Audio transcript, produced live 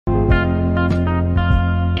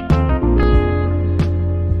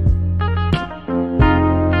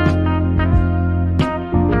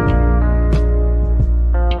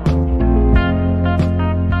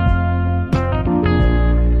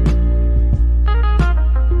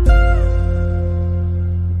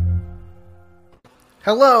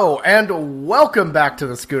Hello, and welcome back to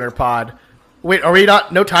the Schooner Pod. Wait, are we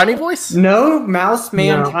not? No Tiny Voice? No Mouse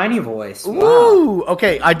Man No. Tiny Voice. Wow. Ooh,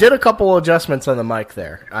 okay. I did a couple adjustments on the mic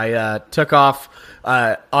there. I took off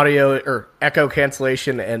audio or echo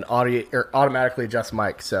cancellation and audio or automatically adjust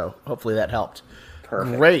mic, so hopefully that helped.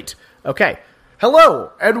 Perfect. Great. Okay.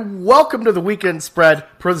 Hello, and welcome to the Weekend Spread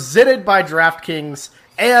presented by DraftKings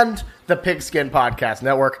and the Pigskin Podcast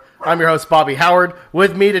Network. I'm your host, Bobby Howard.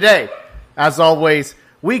 With me today, as always,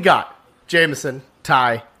 we got Jameson,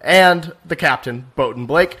 Ty, and the captain, Boaton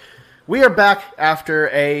Blake. We are back after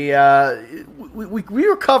we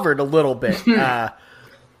recovered a little bit.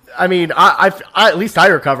 I mean, I at least I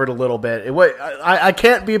recovered a little bit. I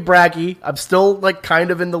can't be braggy. I'm still like kind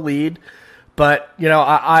of in the lead, but you know,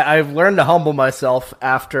 I've learned to humble myself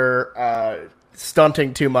after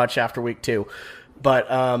stunting too much after week 2. But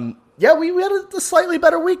yeah, we had a slightly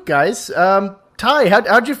better week, guys. Ty,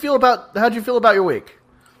 how'd you feel about your week?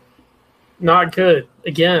 Not good.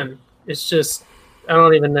 Again, it's just I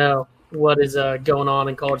don't even know what is going on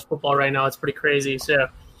in college football right now. It's pretty crazy. So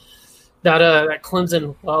that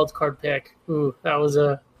Clemson wild card pick, that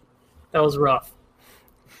was rough.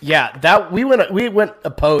 Yeah, that we went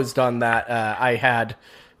opposed on that. I had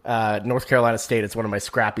North Carolina State as one of my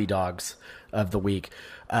scrappy dogs of the week.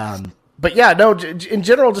 But yeah, no, in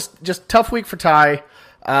general, just tough week for Ty.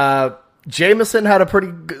 Jameson had a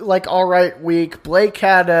pretty all right week. Blake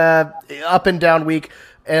had a up and down week.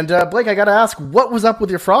 And Blake, I got to ask, what was up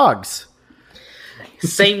with your frogs?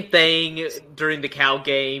 Same thing during the Cal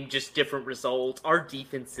game, just different results. Our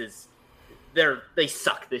defenses, they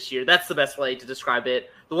suck this year. That's the best way to describe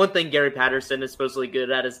it. The one thing Gary Patterson is supposedly good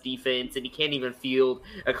at is defense, and he can't even field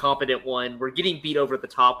a competent one. We're getting beat over the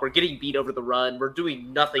top. We're getting beat over the run. We're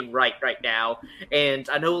doing nothing right now. And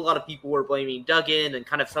I know a lot of people were blaming Duggan and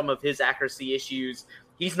kind of some of his accuracy issues.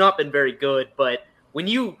 He's not been very good, but when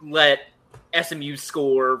you let SMU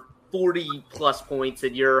score 40-plus points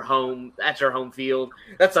at your home field,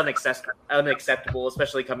 that's unacceptable,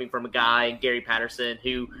 especially coming from a guy, Gary Patterson,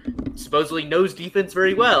 who supposedly knows defense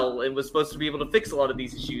very well and was supposed to be able to fix a lot of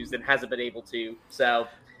these issues and hasn't been able to. So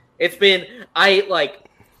it's been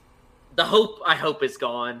the hope is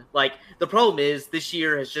gone. The problem is this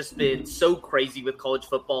year has just been so crazy with college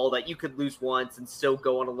football that you could lose once and still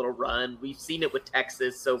go on a little run. We've seen it with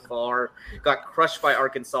Texas so far, got crushed by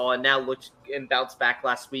Arkansas, and now looked and bounced back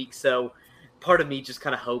last week. So part of me just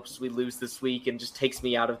kind of hopes we lose this week and just takes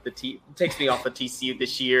me off of TCU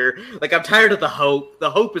this year. I'm tired of the hope.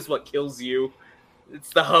 The hope is what kills you.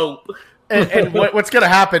 It's the hope. And what's going to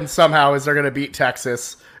happen somehow is they're going to beat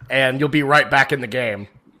Texas, and you'll be right back in the game.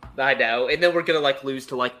 I know, and then we're gonna lose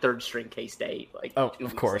to third string K-State, 2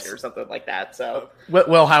 of course, or something like that. So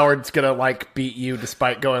Will Howard's gonna beat you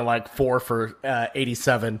despite going 4 for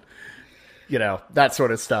 87, that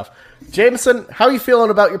sort of stuff. Jameson, how are you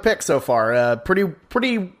feeling about your pick so far?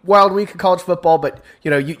 Pretty wild week of college football, but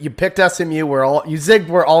you picked SMU where you zigged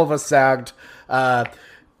where all of us zagged.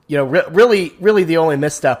 Really the only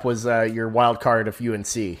misstep was your wild card of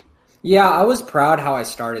UNC. Yeah, I was proud how I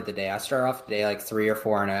started the day. I started off the day 3 or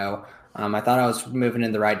 4-0. I thought I was moving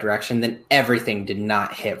in the right direction. Then everything did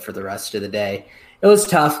not hit for the rest of the day. It was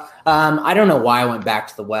tough. I don't know why I went back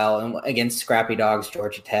to the well against Scrappy Dogs,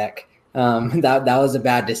 Georgia Tech. That was a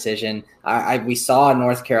bad decision. We saw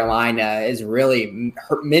North Carolina is really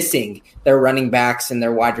missing their running backs and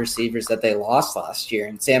their wide receivers that they lost last year.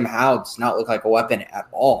 And Sam Howell does not look like a weapon at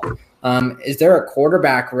all. Is there a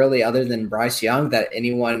quarterback really other than Bryce Young that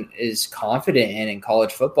anyone is confident in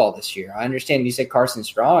college football this year? I understand you said Carson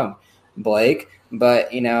Strong, Blake, but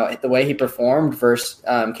the way he performed versus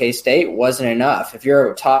K-State wasn't enough. If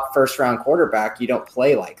you're a top first-round quarterback, you don't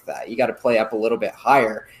play like that. You got to play up a little bit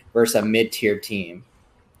higher versus a mid-tier team.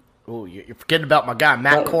 Oh, you're forgetting about my guy,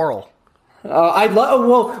 Matt Corral.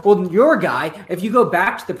 Your guy, if you go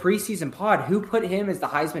back to the preseason pod, who put him as the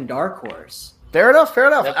Heisman dark horse? Fair enough.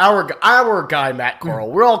 Yep. Our guy, Matt Corral.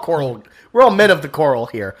 We're all Corral. We're all men of the Coral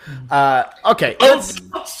here. Okay.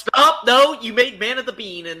 Stop! No, you made Man of the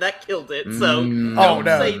Bean, and that killed it. So don't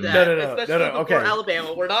say that. No. Okay. Okay.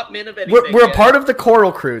 Alabama, we're not men of anything. We're a part of the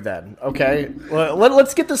Coral crew, then. Okay. Well,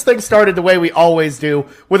 let's get this thing started the way we always do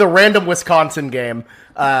with a random Wisconsin game.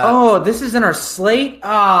 This is in our slate?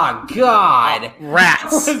 Oh, God.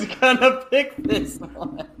 Rats. I was going to pick this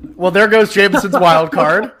one. Well, there goes Jameson's wild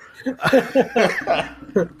card.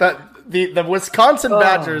 The Wisconsin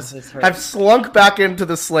Badgers have slunk back into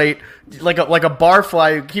the slate like a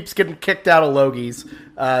barfly who keeps getting kicked out of Logies.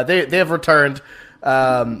 They have returned.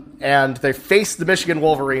 and they face the Michigan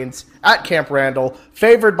Wolverines at Camp Randall,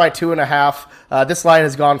 favored by 2.5. This line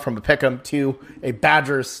has gone from a pick'em to a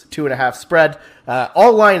Badgers 2.5 spread.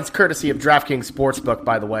 All lines courtesy of DraftKings Sportsbook,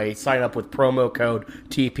 by the way. Sign up with promo code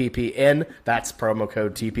TPPN. That's promo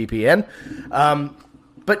code TPPN.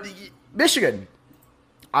 But Michigan,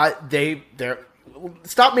 they're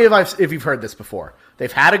stop me if you've heard this before.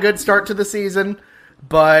 They've had a good start to the season,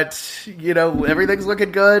 but everything's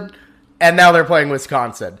looking good, and now they're playing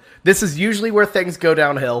Wisconsin. This is usually where things go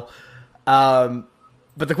downhill. But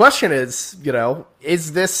the question is,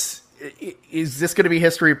 is this going to be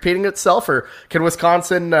history repeating itself, or can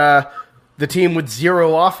Wisconsin, the team with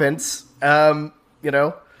zero offense,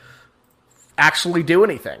 actually do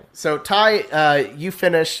anything? So Ty, you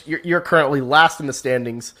finish. You're currently last in the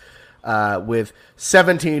standings with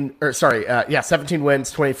 17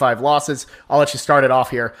 wins, 25 losses. I'll let you start it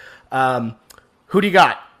off here. Who do you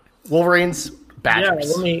got? Wolverines,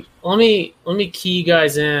 Badgers. Yeah, let me key you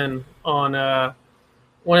guys in on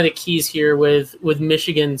one of the keys here with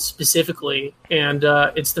Michigan specifically, and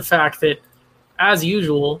it's the fact that, as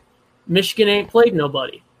usual, Michigan ain't played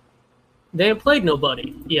nobody. They ain't played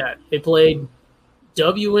nobody yet. They played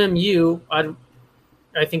WMU.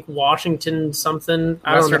 I think Washington something.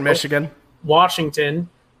 Western Michigan. Washington.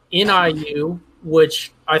 NIU,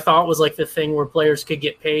 which I thought was like the thing where players could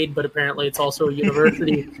get paid, but apparently it's also a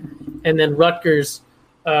university. And then Rutgers,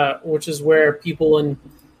 which is where people in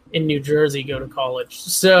New Jersey go to college.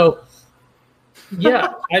 So,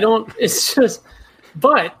 yeah, it's just –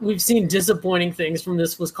 but we've seen disappointing things from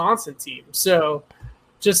this Wisconsin team. So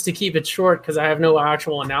just to keep it short, because I have no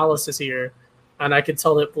actual analysis here, and I could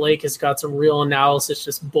tell that Blake has got some real analysis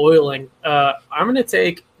just boiling. I'm going to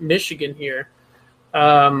take Michigan here. They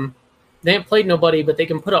haven't played nobody, but they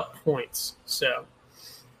can put up points. So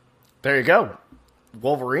there you go,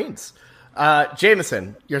 Wolverines.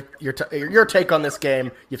 Jameson, your take on this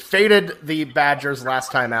game. You faded the Badgers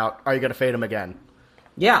last time out. Are you going to fade them again?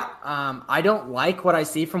 Yeah, I don't like what I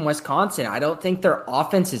see from Wisconsin. I don't think their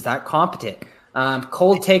offense is that competent.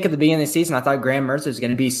 Cold take at the beginning of the season, I thought Graham Mertz was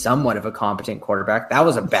going to be somewhat of a competent quarterback. That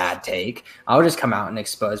was a bad take. I'll just come out and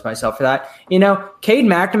expose myself for that. Cade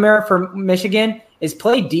McNamara for Michigan is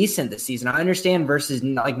played decent this season. I understand versus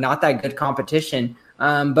not that good competition,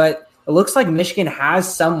 but it looks like Michigan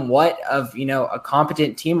has somewhat of, a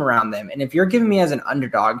competent team around them. And if you're giving me as an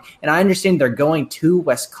underdog, and I understand they're going to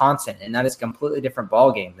Wisconsin, and that is a completely different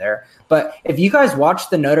ballgame there. But if you guys watch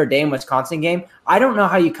the Notre Dame-Wisconsin game, I don't know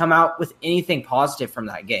how you come out with anything positive from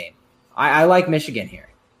that game. I like Michigan here.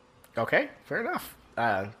 Okay, fair enough.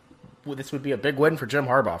 This would be a big win for Jim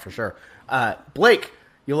Harbaugh for sure. Blake,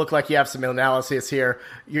 you look like you have some analysis here.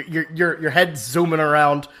 Your head's zooming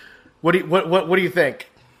around. What do you think?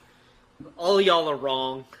 All y'all are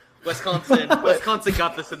wrong. Wisconsin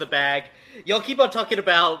got this in the bag. Y'all keep on talking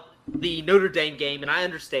about the Notre Dame game, and I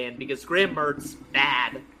understand because Graham Mertz,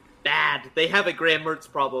 bad. They have a Graham Mertz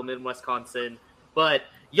problem in Wisconsin, but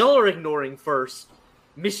y'all are ignoring first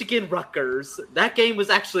Michigan-Rutgers. That game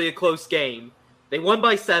was actually a close game. They won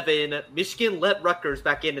by 7. Michigan let Rutgers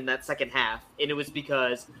back in that second half, and it was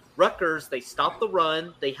because Rutgers, they stopped the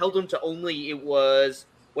run. They held them to only,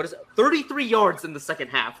 33 yards in the second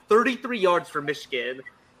half. 33 yards for Michigan.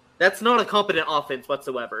 That's not a competent offense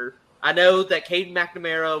whatsoever. I know that Cade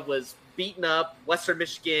McNamara was beating up Western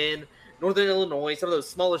Michigan, Northern Illinois, some of those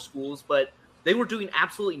smaller schools, but they were doing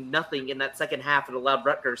absolutely nothing in that second half and allowed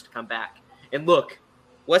Rutgers to come back. And look,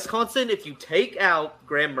 Wisconsin, if you take out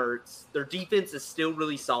Graham Mertz, their defense is still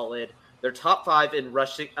really solid. They're top 5 in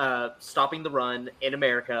rushing, stopping the run in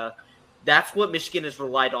America. That's what Michigan has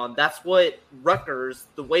relied on. That's what Rutgers,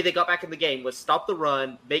 the way they got back in the game, was stop the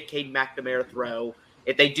run, make Cade McNamara throw.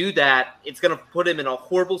 If they do that, it's going to put him in a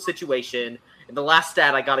horrible situation. And the last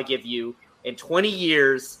stat I got to give you, in 20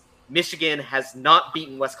 years, Michigan has not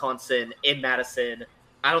beaten Wisconsin in Madison.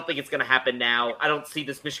 I don't think it's going to happen now. I don't see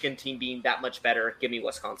this Michigan team being that much better. Give me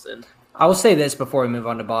Wisconsin. I will say this before we move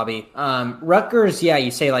on to Bobby. Rutgers, yeah,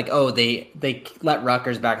 you say they let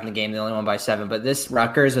Rutgers back in the game. They only won by 7. But this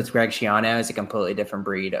Rutgers with Greg Schiano is a completely different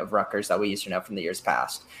breed of Rutgers that we used to know from the years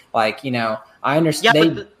past. I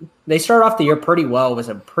understand they started off the year pretty well. It was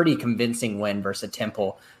a pretty convincing win versus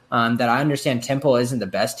Temple. That I understand Temple isn't the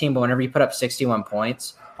best team, but whenever you put up 61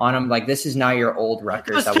 points on them, this is not your old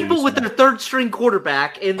Rutgers. It was Temple with their third string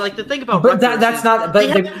quarterback, and the thing about Rutgers, that's not.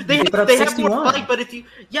 But they have more fight. But if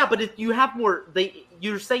you have more,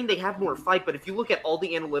 you're saying they have more fight. But if you look at all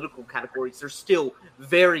the analytical categories, they're still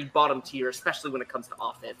very bottom tier, especially when it comes to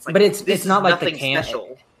offense. But it's not like the Kansas.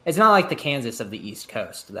 It's not like the Kansas of the East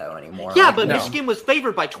Coast though anymore. Yeah, like, but no. Michigan was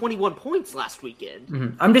favored by 21 points last weekend.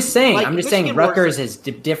 Mhm. I'm just saying. Like, I'm just Michigan saying. Rutgers is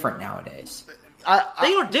different nowadays.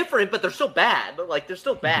 They are different, but they're still bad. Like, they're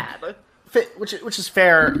still bad. Which is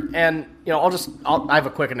fair, and I have a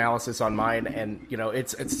quick analysis on mine, and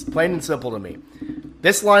it's plain and simple to me.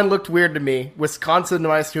 This line looked weird to me. Wisconsin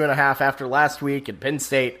minus 2.5 after last week, and Penn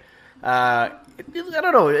State. I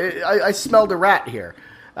don't know. I smelled a rat here.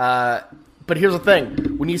 But here's the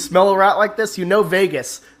thing: when you smell a rat like this,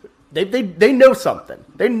 Vegas. They know something.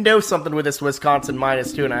 They know something with this Wisconsin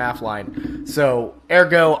minus 2.5 line. So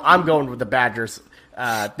ergo, I'm going with the Badgers.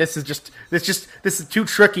 This is too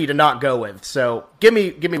tricky to not go with. So give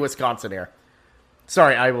me Wisconsin here.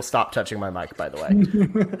 Sorry, I will stop touching my mic. By the way,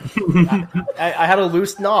 I had a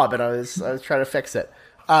loose knob and I was trying to fix it.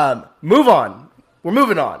 Move on. We're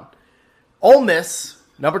moving on. Ole Miss,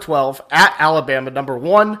 number 12 at Alabama, number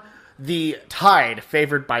 1. The Tide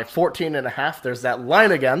favored by 14.5. There's that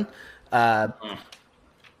line again.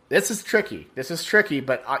 This is tricky.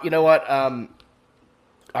 But you know what?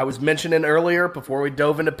 I was mentioning earlier before we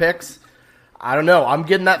dove into picks. I don't know. I'm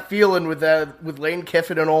getting that feeling with Lane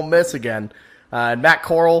Kiffin and Ole Miss again. And Matt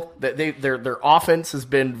Corral, their offense has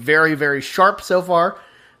been very, very sharp so far.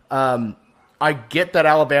 I get that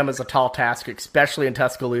Alabama's a tall task, especially in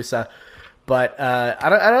Tuscaloosa. But I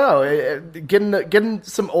don't know. Getting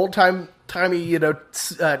some timey,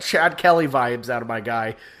 Chad Kelly vibes out of my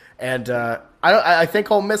guy, and I think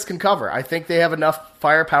Ole Miss can cover. I think they have enough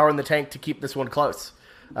firepower in the tank to keep this one close.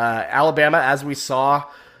 Alabama, as we saw,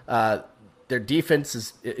 their defense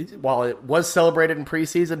is, while it was celebrated in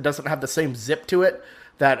preseason, doesn't have the same zip to it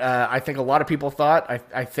that I think a lot of people thought.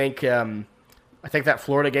 I think that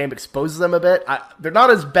Florida game exposes them a bit. They're not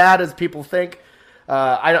as bad as people think.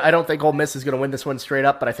 I don't think Ole Miss is going to win this one straight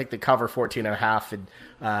up, but I think they cover 14.5, and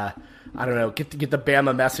I don't know, get the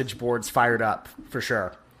Bama message boards fired up for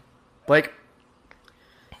sure. Blake?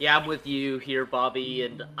 Yeah, I'm with you here, Bobby,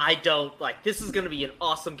 and I don't, this is going to be an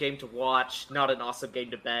awesome game to watch, not an awesome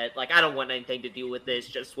game to bet. I don't want anything to do with this,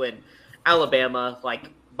 just when Alabama,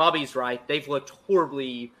 Bobby's right, they've looked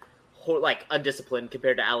horribly, undisciplined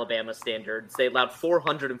compared to Alabama standards. They allowed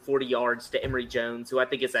 440 yards to Emory Jones, who I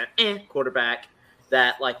think is an quarterback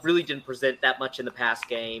that really didn't present that much in the past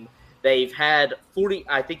game. They've had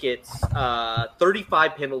 35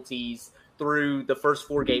 penalties through the first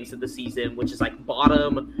 4 games of the season, which is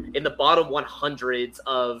bottom 100s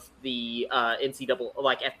of the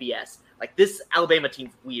NCAA FBS. This Alabama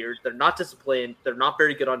team's weird. They're not disciplined. They're not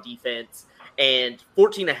very good on defense. And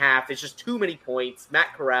 14.5 is just too many points.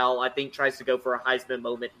 Matt Corral, I think, tries to go for a Heisman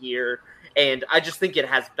moment here. And I just think it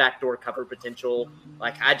has backdoor cover potential.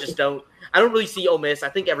 I don't really see Ole Miss. I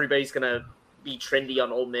think everybody's going to be trendy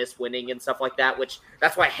on Ole Miss winning and stuff like that, which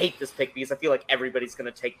that's why I hate this pick, because I feel like everybody's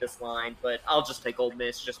going to take this line. But I'll just take Ole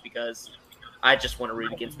Miss just because I just want to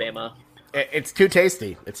root against Bama. It's too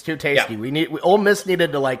tasty. Yeah. Ole Miss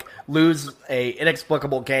needed to lose a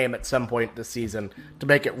inexplicable game at some point this season to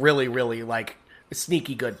make it really, really a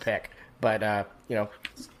sneaky good pick. But as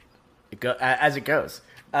it goes.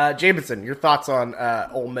 Jameson, your thoughts on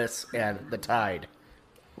Ole Miss and the Tide?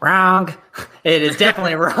 Wrong. It is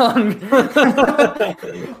definitely wrong.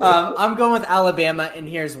 I'm going with Alabama, and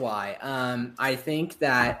here's why. I think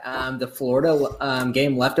that the Florida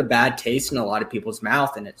game left a bad taste in a lot of people's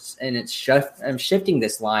mouth, and it's shifting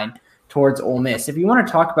this line towards Ole Miss. If you want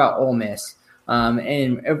to talk about Ole Miss,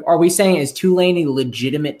 and are we saying is Tulane a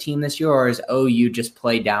legitimate team this year, or is OU just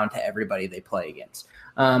play down to everybody they play against?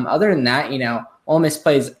 Other than that, Ole Miss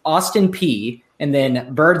plays Austin Peay and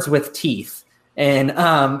then Birds with Teeth. And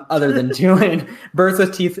other than Tulane, Birds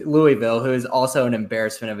with Teeth Louisville, who is also an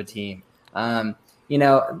embarrassment of a team. But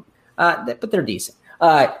they're decent.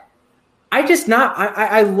 I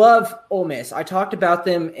love Ole Miss. I talked about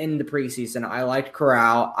them in the preseason. I liked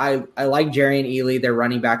Corral. I like Jarian Ely. Their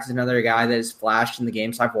running back is another guy that has flashed in the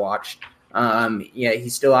games I've watched. He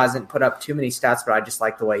still hasn't put up too many stats, but I just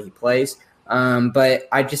like the way he plays. But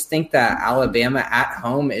I just think that Alabama at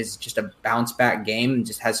home is just a bounce back game and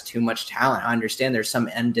just has too much talent. I understand there's some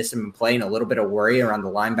undisciplined play and a little bit of worry around the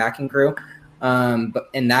linebacking crew.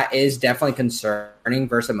 And that is definitely concerning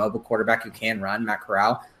versus a mobile quarterback who can run, Matt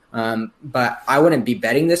Corral. But I wouldn't be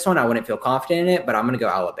betting this one. I wouldn't feel confident in it, but I'm going to go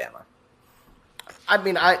Alabama. I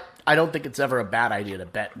mean, I don't think it's ever a bad idea to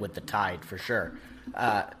bet with the Tide for sure.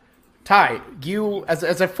 Ty, you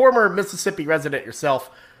as a former Mississippi resident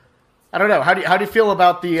yourself, I don't know. How do you feel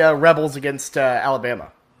about the Rebels against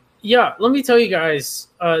Alabama? Yeah, let me tell you guys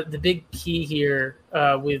the big key here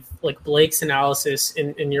with Blake's analysis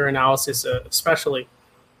and your analysis especially.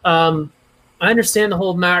 I understand the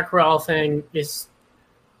whole Matt Corral thing is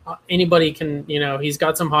anybody can, he's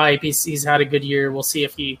got some hype. He's had a good year. We'll see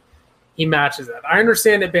if he matches that. I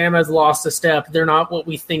understand that Bama has lost a step. They're not what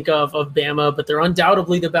we think of Bama, but they're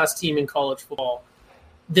undoubtedly the best team in college football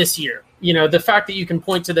this year. The fact that you can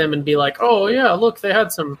point to them and be like, oh yeah, look, they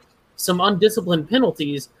had some undisciplined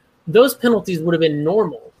penalties. Those penalties would have been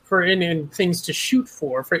normal for any things to shoot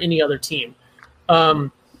for any other team.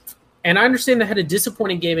 And I understand they had a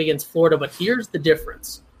disappointing game against Florida, but here's the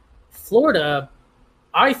difference. Florida,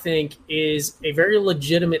 I think, is a very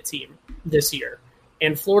legitimate team this year.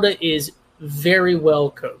 And Florida is very well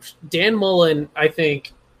coached. Dan Mullen, I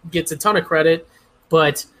think, gets a ton of credit,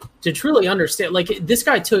 but to truly understand, this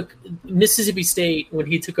guy took Mississippi State when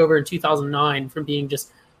he took over in 2009 from being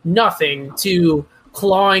just nothing to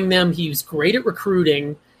clawing them. He was great at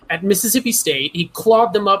recruiting at Mississippi State. He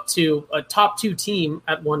clawed them up to a top 2 team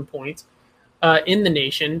at one point in the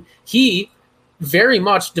nation. He very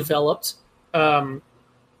much developed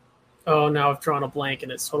now I've drawn a blank,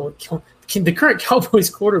 and it's totally the current Cowboys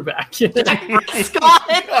quarterback. Dak Prescott?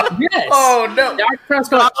 Yes. Oh, no. Dak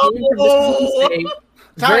Prescott came from Mississippi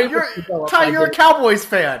State. Ty, you're a Cowboys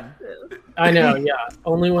fan. I know, yeah.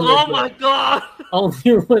 Only when they're good. My God.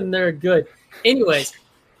 Only when they're good. Anyways,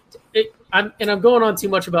 I'm going on too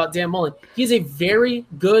much about Dan Mullen. He's a very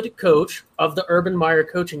good coach of the Urban Meyer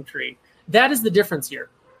coaching tree. That is the difference here.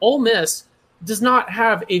 Ole Miss does not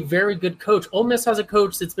have a very good coach. Ole Miss has a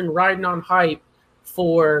coach that's been riding on hype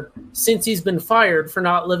since he's been fired for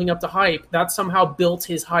not living up to hype. That somehow built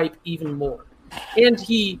his hype even more. And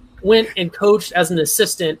he went and coached as an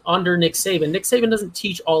assistant under Nick Saban. Nick Saban doesn't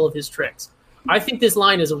teach all of his tricks. I think this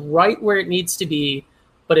line is right where it needs to be,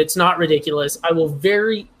 but it's not ridiculous. I will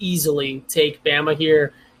very easily take Bama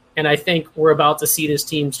here, and I think we're about to see this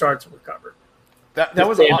team start to recover. That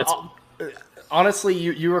was honestly,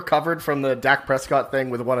 you recovered from the Dak Prescott thing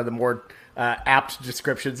with one of the more apt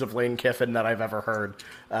descriptions of Lane Kiffin that I've ever heard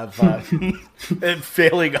of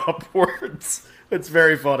failing upwards. It's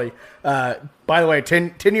very funny. By the way,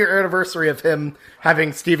 10-year anniversary of him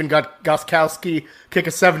having Steven Gostkowski kick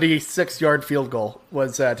a 76-yard field goal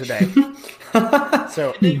was today.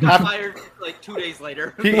 So he got fired 2 days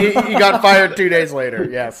later. he got fired 2 days later.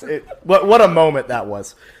 Yes. What a moment that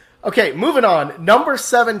was. Okay, moving on. Number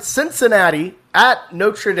 7, Cincinnati at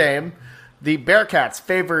Notre Dame. The Bearcats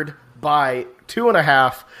favored by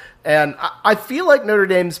 2.5. And I feel like Notre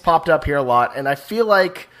Dame's popped up here a lot. And I feel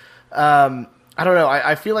like, I don't know,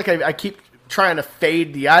 I feel like I keep trying to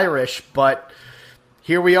fade the Irish. But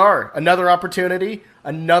here we are. Another opportunity.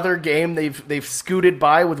 Another game they've scooted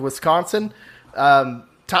by with Wisconsin.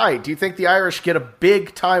 Ty, do you think the Irish get a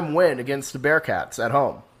big-time win against the Bearcats at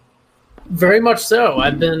home? Very much so.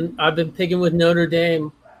 I've been picking with Notre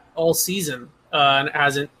Dame all season, and it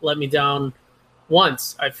hasn't let me down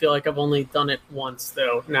once. I feel like I've only done it once,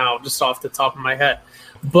 though, now, just off the top of my head.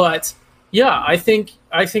 But yeah, I think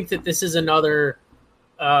that this is another.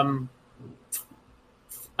 I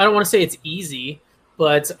don't want to say it's easy,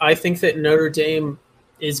 but I think that Notre Dame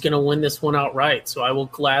is going to win this one outright. So I will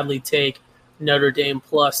gladly take Notre Dame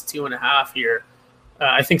plus 2.5 here.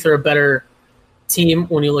 I think they're a better team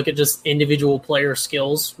when you look at just individual player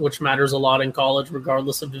skills, which matters a lot in college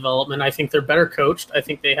regardless of development. I think they're better coached. I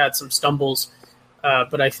think they had some stumbles,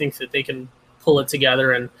 but I think that they can pull it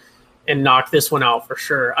together and knock this one out for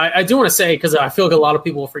sure. I do want to say, because I feel like a lot of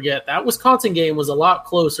people will forget, that Wisconsin game was a lot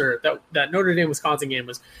closer. That Notre Dame-Wisconsin game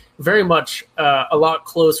was very much a lot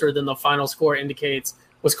closer than the final score indicates.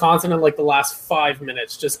 Wisconsin in the last 5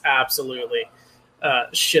 minutes just absolutely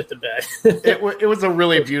shit the bed. It was a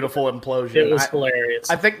really beautiful implosion. It was hilarious.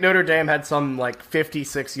 I think Notre Dame had some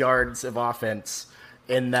 56 yards of offense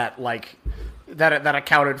in that that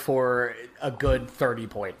accounted for a good 30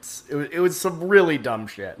 points. It was some really dumb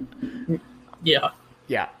shit. Yeah.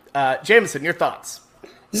 Jameson, your thoughts?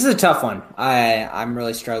 This is a tough one. I'm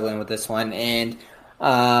really struggling with this one, and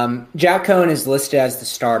Jack Cohn is listed as the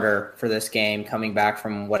starter for this game, coming back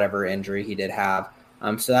from whatever injury he did have.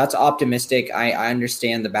 So that's optimistic. I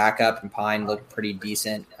understand the backup, and Pine looked pretty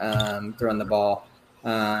decent throwing the ball.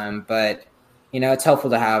 But, it's helpful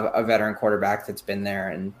to have a veteran quarterback that's been there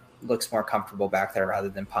and looks more comfortable back there rather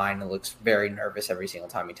than Pine, who looks very nervous every single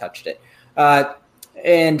time he touched it.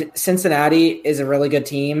 And Cincinnati is a really good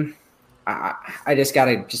team. I just got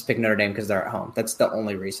to pick Notre Dame because they're at home. That's the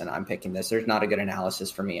only reason I'm picking this. There's not a good analysis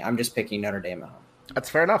for me. I'm just picking Notre Dame at home. That's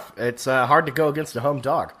fair enough. It's hard to go against a home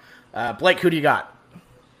dog. Blake, who do you got?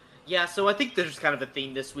 Yeah, so I think there's kind of a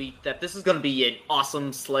theme this week that this is going to be an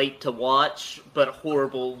awesome slate to watch, but a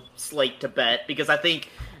horrible slate to bet, because I think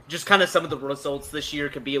just kind of some of the results this year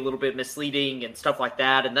could be a little bit misleading and stuff like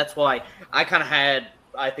that, and that's why I kind of had,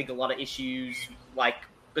 I think, a lot of issues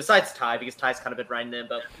besides Ty, because Ty's kind of been riding them,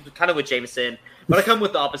 but kind of with Jameson. But I come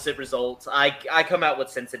with the opposite results. I come out with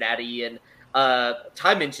Cincinnati, and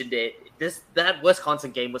Ty mentioned it. That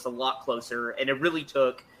Wisconsin game was a lot closer, and it really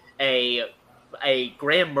took a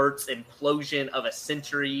Graham Mertz implosion of a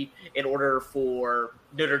century in order for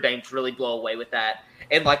Notre Dame to really blow away with that.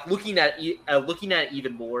 And like looking at it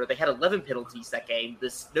even more, they had 11 penalties that game.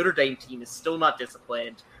 This Notre Dame team is still not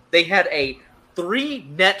disciplined. They had 3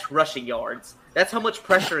 net rushing yards. That's how much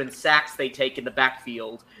pressure and sacks they take in the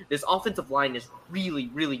backfield. This offensive line is really,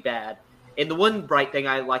 really bad. And the one bright thing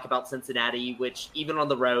I like about Cincinnati, which even on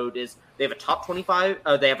the road, is they have a top 25.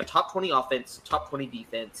 They have a top 20 offense, top 20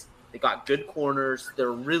 defense. They got good corners. They're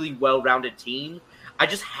a really well-rounded team. I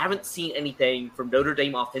just haven't seen anything from Notre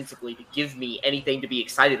Dame offensively to give me anything to be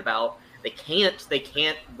excited about. They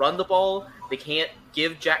can't run the ball. They can't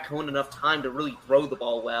give Jack Cohen enough time to really throw the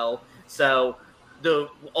ball well. So the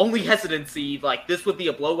only hesitancy, like this would be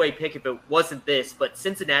a blowaway pick if it wasn't this, but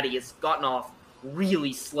Cincinnati has gotten off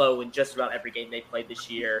really slow in just about every game they played this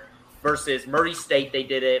year. Versus Murray State, they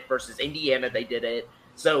did it. Versus Indiana, they did it.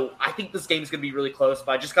 So I think this game's going to be really close,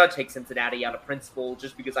 but I just got to take Cincinnati out of principle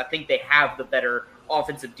just because I think they have the better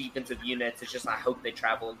offensive, defensive units. It's just I hope they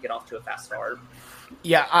travel and get off to a fast start.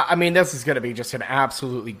 Yeah, I mean, this is going to be just an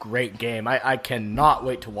absolutely great game. I cannot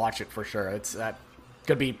wait to watch it for sure. It's going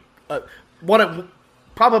to be one of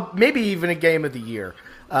probably maybe even a game of the year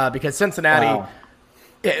because Cincinnati,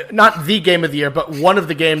 not the game of the year, but one of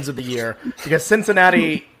the games of the year because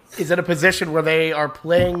Cincinnati is in a position where they are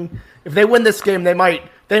playing. If they win this game, they might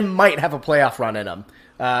have a playoff run in them.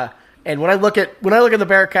 And when I look at the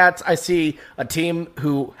Bearcats, I see a team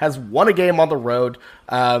who has won a game on the road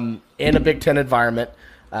in a Big Ten environment,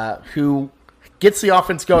 who gets the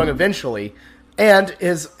offense going eventually, and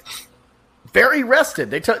is very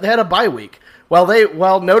rested. They had a bye week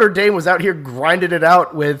while Notre Dame was out here grinding it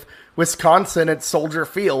out with Wisconsin at Soldier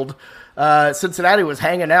Field. Cincinnati was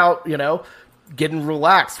hanging out, getting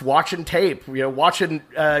relaxed, watching tape, watching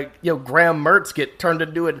Graham Mertz get turned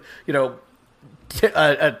into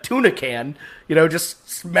a tuna can, just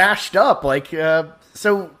smashed up.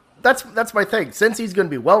 So that's my thing. Since he's going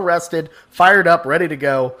to be well rested, fired up, ready to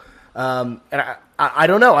go, and I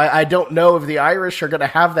don't know. I don't know if the Irish are going to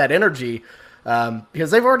have that energy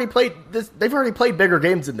because they've already played this. They've already played bigger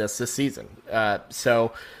games in this season.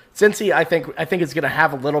 So Cincy, I think is going to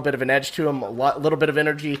have a little bit of an edge to him, a little bit of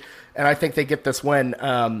energy, and I think they get this win.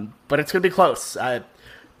 But it's going to be close. I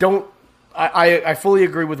fully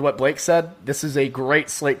agree with what Blake said. This is a great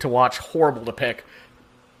slate to watch. Horrible to pick,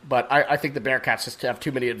 but I think the Bearcats just have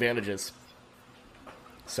too many advantages.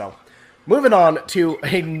 So, moving on to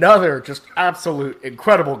another just absolute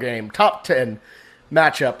incredible game, top 10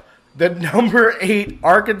 matchup. The number 8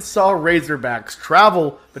 Arkansas Razorbacks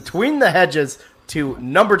travel between the hedges to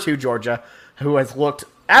number 2 Georgia, who has looked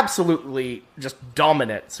absolutely just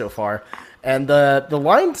dominant so far. And the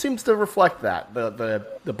line seems to reflect that.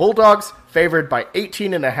 The Bulldogs favored by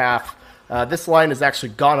 18.5. This line has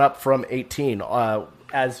actually gone up from 18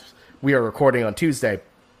 as we are recording on Tuesday.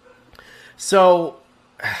 So,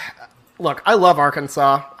 look, I love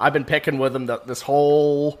Arkansas. I've been picking with them this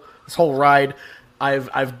whole ride.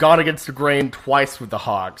 I've gone against the grain twice with the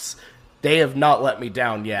Hogs. They have not let me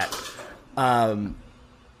down yet. And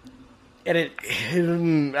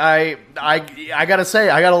I gotta say,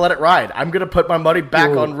 I gotta let it ride. I'm gonna put my money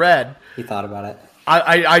back on red. You thought about it.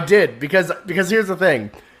 I did because here's the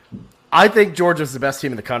thing. I think Georgia's the best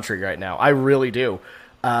team in the country right now. I really do.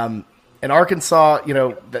 And Arkansas,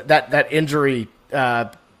 that injury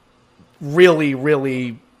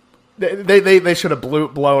really they should have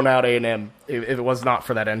blown out A&M if it was not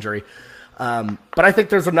for that injury. But I think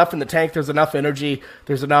there's enough in the tank. There's enough energy.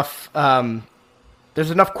 There's enough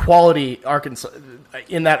quality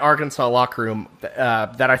in that Arkansas locker room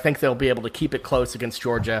that I think they'll be able to keep it close against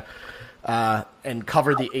Georgia and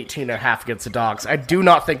cover the 18.5 against the Dogs. I do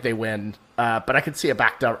not think they win, but I could see a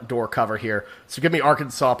backdoor cover here. So give me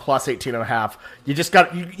Arkansas plus 18.5.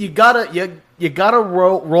 You gotta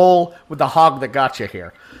roll with the hog that got you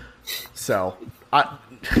here. So I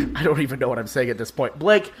don't even know what I'm saying at this point.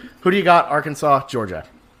 Blake, who do you got? Arkansas, Georgia.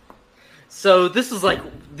 So this is like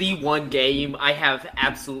the one game I have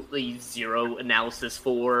absolutely zero analysis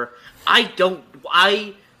for. When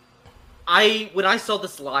I saw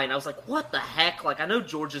this line, I was like, what the heck? Like, I know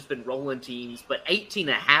Georgia's been rolling teams, but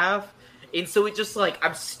 18.5? And so it just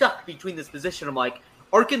I'm stuck between this position. I'm like,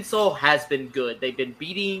 Arkansas has been good. They've been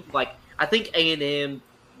beating, I think A&M,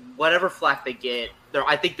 whatever flack they get,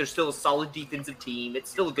 I think they're still a solid defensive team. It's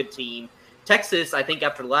still a good team. Texas, I think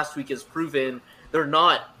after last week has proven they're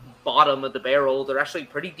not bottom of the barrel. They're actually a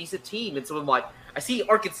pretty decent team. And so I'm like, I see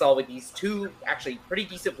Arkansas with these two actually pretty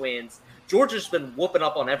decent wins. Georgia's been whooping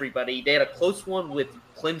up on everybody. They had a close one with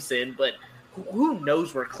Clemson, but who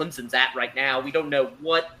knows where Clemson's at right now? We don't know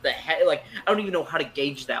what the heck. Like, I don't even know how to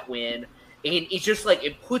gauge that win. And it's just like,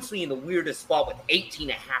 it puts me in the weirdest spot with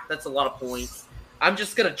 18.5. That's a lot of points. I'm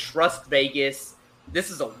just going to trust Vegas. This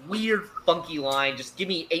is a weird, funky line. Just give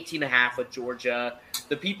me 18.5 with Georgia.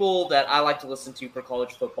 The people that I like to listen to for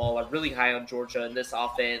college football are really high on Georgia in this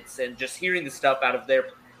offense, and just hearing the stuff out of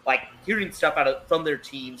from their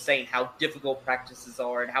team saying how difficult practices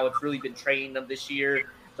are and how it's really been training them this year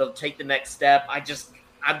to take the next step.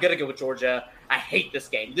 I'm going to go with Georgia. I hate this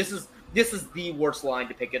game. This is the worst line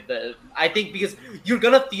to pick I think, because you're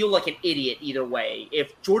going to feel like an idiot either way.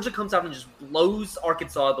 If Georgia comes out and just blows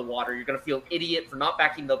Arkansas out of the water, you're going to feel an idiot for not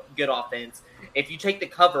backing the good offense. If you take the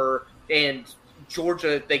cover and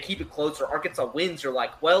Georgia, they keep it close, or Arkansas wins, you're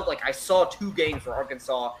like, well, like, I saw 2 games where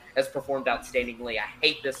Arkansas has performed outstandingly. I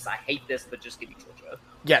hate this, but just give me Georgia.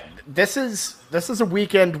 Yeah, this is a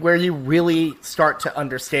weekend where you really start to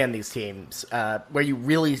understand these teams, where you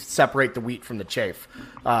really separate the wheat from the chaff.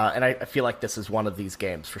 And I feel like this is one of these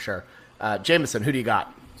games for sure. Jameson, who do you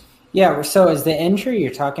got? Yeah, so is the injury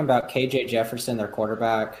you're talking about KJ Jefferson, their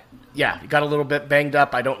quarterback? Yeah, he got a little bit banged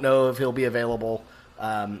up. I don't know if he'll be available.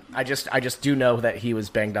 I just do know that he was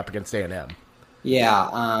banged up against A&M. Yeah,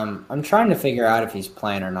 I'm trying to figure out if he's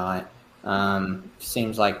playing or not.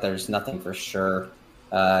 Seems like there's nothing for sure.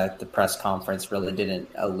 The press conference really didn't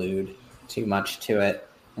allude too much to it,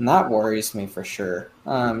 and that worries me for sure.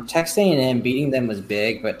 Texas A&M beating them was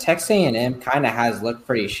big, but Texas A&M kind of has looked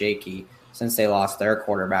pretty shaky since they lost their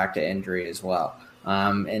quarterback to injury as well.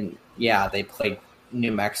 And yeah, they played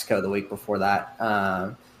New Mexico the week before that.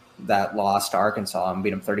 That lost to Arkansas and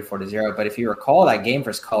beat them 34-0. But if you recall that game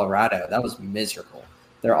versus Colorado, that was miserable.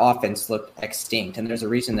 Their offense looked extinct, and there's a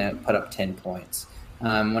reason they put up 10 points.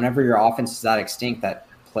 Whenever your offense is that extinct, that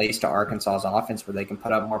plays to Arkansas's offense where they can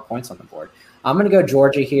put up more points on the board. I'm going to go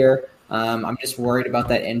Georgia here. I'm just worried about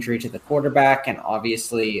that injury to the quarterback, and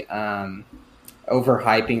obviously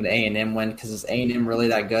overhyping the A&M win, because is A&M really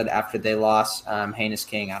that good after they lost Haynes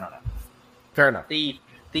King? I don't know. Fair enough.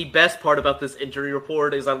 The best part about this injury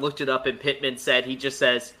report is I looked it up, and Pittman said he just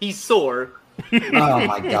says he's sore. Oh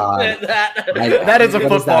my God. that is a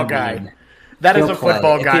football guy. That is a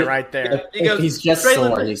football guy right there. If he's just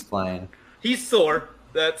sore, he's playing. He's sore.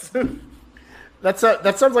 That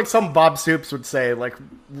sounds like some Bob Soups would say, like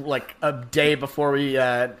a day before we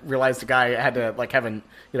realized the guy had to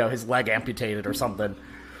have his leg amputated or something.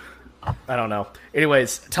 I don't know.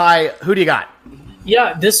 Anyways, Ty, who do you got?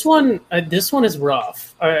 Yeah, this one is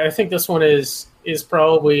rough. I think this one is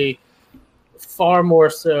probably far more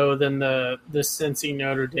so than the Cincy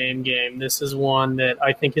Notre Dame game. This is one that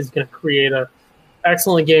I think is going to create a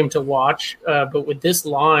excellent game to watch. But with this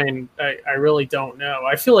line, I really don't know.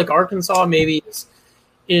 I feel like Arkansas maybe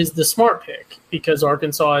is the smart pick, because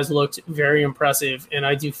Arkansas has looked very impressive, and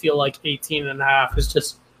I do feel like 18.5 is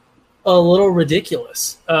just a little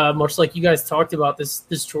ridiculous. Much like you guys talked about,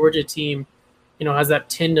 this Georgia team, has that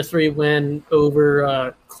 10-3 win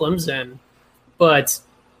over Clemson, but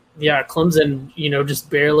yeah, Clemson, just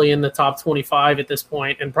barely in the top 25 at this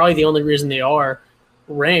point, and probably the only reason they are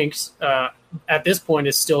ranked at this point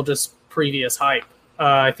is still just previous hype.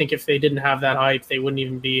 I think if they didn't have that hype, they wouldn't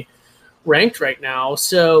even be ranked right now.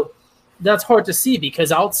 So that's hard to see,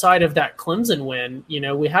 because outside of that Clemson win,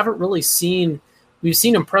 we haven't really seen. We've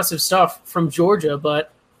seen impressive stuff from Georgia,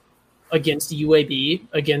 but against UAB,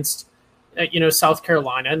 against South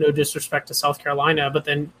Carolina. No disrespect to South Carolina, but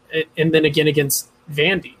then again against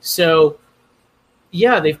Vandy. So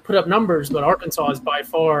yeah, they've put up numbers, but Arkansas is by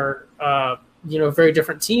far a very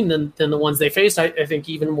different team than the ones they faced. I think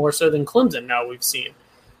even more so than Clemson now we've seen.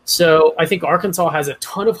 So I think Arkansas has a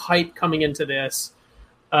ton of hype coming into this.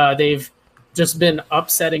 They've just been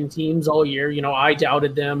upsetting teams all year. I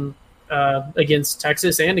doubted them against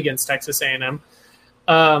Texas and against Texas A&M.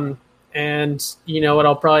 And you know what,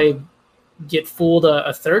 I'll probably get fooled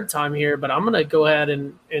a third time here, but I'm going to go ahead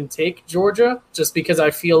and take Georgia, just because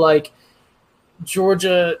I feel like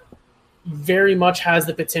Georgia very much has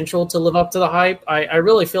the potential to live up to the hype. I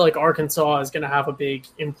really feel like Arkansas is going to have a big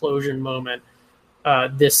implosion moment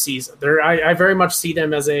this season. I very much see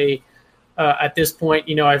them as at this point,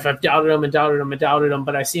 I've doubted them,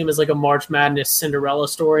 but I see them as like a March Madness Cinderella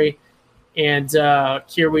story. And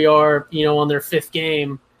here we are, on their fifth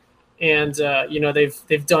game. And,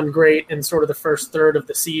 they've done great in sort of the first third of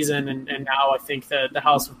the season. And now I think that the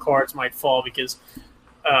house of cards might fall, because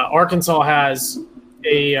Arkansas has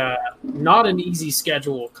a not an easy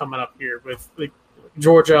schedule coming up here with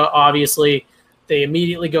Georgia, obviously, they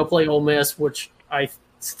immediately go play Ole Miss, which I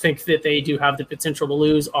think that they do have the potential to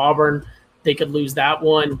lose. Auburn, they could lose that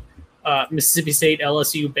one. Mississippi State,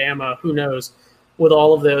 LSU, Bama, who knows with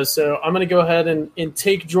all of those. So I'm going to go ahead and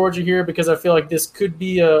take Georgia here because I feel like this could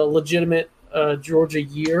be a legitimate Georgia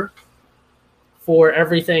year for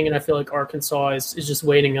everything, and I feel like Arkansas is just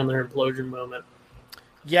waiting on their implosion moment.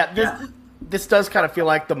 Yeah, this does kind of feel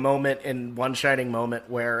like the moment in one shining moment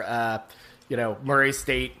where, Murray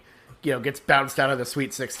State, gets bounced out of the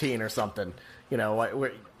Sweet 16 or something.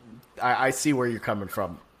 I see where you're coming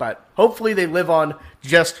from. But hopefully they live on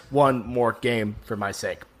just one more game for my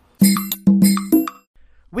sake.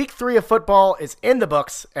 Week 3 of football is in the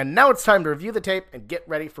books, and now it's time to review the tape and get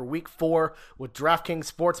ready for Week 4 with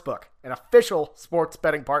DraftKings Sportsbook, an official sports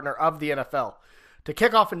betting partner of the NFL. To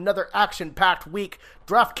kick off another action-packed week,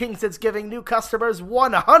 DraftKings is giving new customers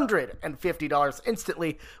 $150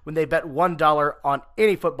 instantly when they bet $1 on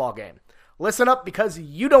any football game. Listen up because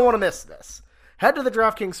you don't want to miss this. Head to the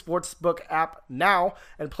DraftKings Sportsbook app now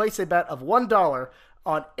and place a bet of $1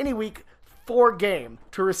 on any Week 4 game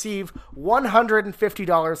to receive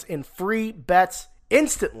 $150 in free bets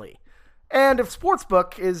instantly. And if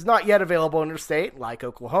Sportsbook is not yet available in your state, like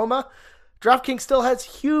Oklahoma, DraftKings still has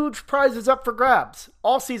huge prizes up for grabs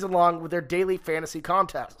all season long with their daily fantasy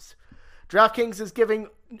contests. DraftKings is giving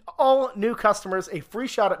all new customers a free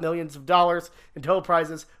shot at millions of dollars in total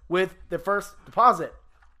prizes with their first deposit.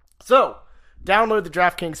 So, download the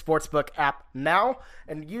DraftKings Sportsbook app now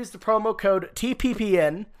and use the promo code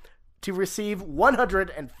TPPN to receive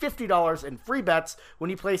 $150 in free bets when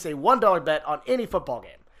you place a $1 bet on any football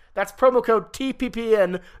game. That's promo code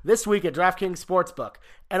TPPN this week at DraftKings Sportsbook,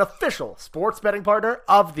 an official sports betting partner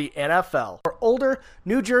of the NFL. For older,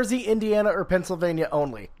 New Jersey, Indiana, or Pennsylvania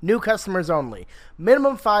only. New customers only.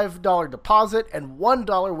 Minimum $5 deposit and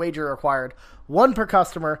 $1 wager required. One per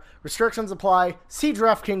customer. Restrictions apply. See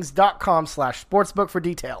DraftKings.com/sportsbook for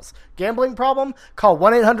details. Gambling problem? Call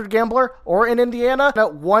 1-800-GAMBLER or in Indiana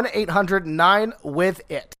at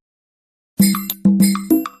 1-800-9-WITH-IT.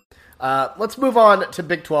 Let's move on to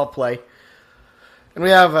Big 12 play. And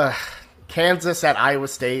we have Kansas at Iowa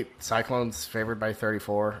State. Cyclones favored by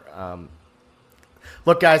 34.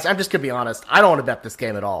 Look, guys, I'm just going to be honest. I don't want to bet this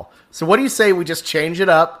game at all. So what do you say we just change it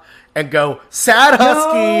up and go Sad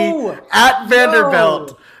Husky at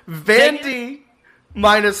Vanderbilt. Vandy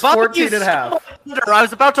minus 14.5. I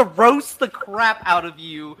was about to roast the crap out of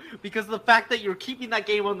you because of the fact that you're keeping that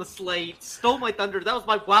game on the slate. Stole my thunder. That was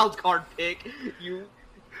my wild card pick.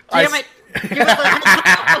 Damn it!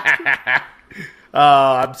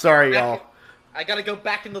 I'm sorry, y'all. I gotta go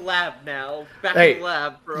back in the lab now. In the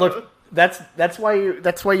lab, bro. Look, that's why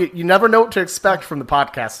you never know what to expect from the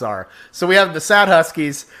podcast czar. So we have the Sad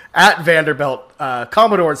Huskies at Vanderbilt.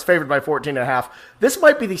 Commodores favored by 14.5. This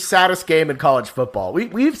might be the saddest game in college football.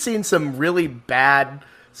 We've seen some really bad,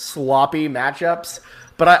 sloppy matchups,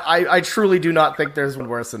 but I truly do not think there's one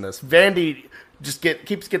worse than this. Vandy just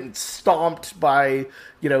keeps getting stomped by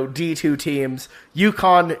D2 teams.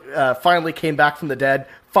 UConn finally came back from the dead,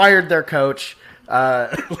 fired their coach.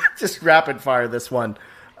 Just rapid fire this one.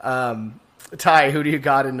 Ty, who do you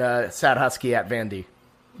got in Sad Husky at Vandy?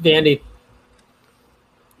 Vandy.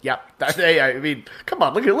 Yep. I mean, come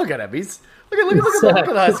on, look at him. He's look at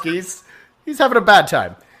the Huskies. He's having a bad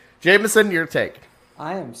time. Jameson, your take.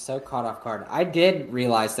 I am so caught off guard. I did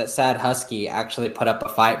realize that Sad Husky actually put up a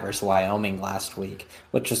fight versus Wyoming last week,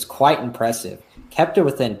 which was quite impressive. Kept it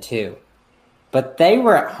within 2. But they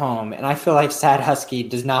were at home, and I feel like Sad Husky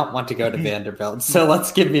does not want to go to Vanderbilt. So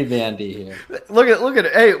let's give me Vandy here. Look at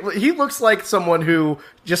it. Hey, he looks like someone who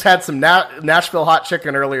just had some Nashville hot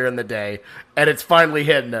chicken earlier in the day, and it's finally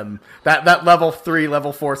hitting him. That level 3,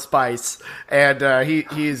 level 4 spice, and he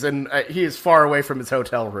is far away from his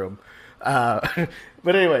hotel room.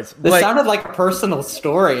 But anyways, this sounded like a personal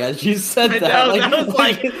story as you said that. That was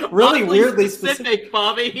like really weirdly specific,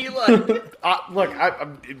 Bobby. Look,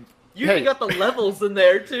 You got the levels in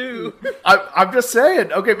there too. I'm just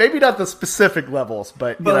saying. Okay, maybe not the specific levels,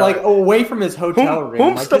 but like away from his hotel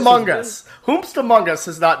room. Whomst among us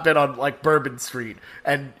has not been on like Bourbon Street,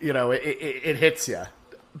 and it hits you.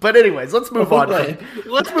 But anyways, let's move on.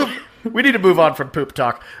 We need to move on from poop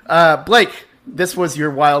talk. Blake, this was your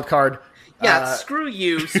wild card. Yeah, screw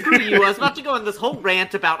you. I was about to go on this whole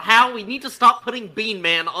rant about how we need to stop putting Bean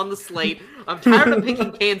Man on the slate. I'm tired of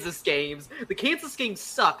picking Kansas games. The Kansas games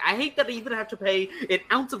suck. I hate that I even have to pay an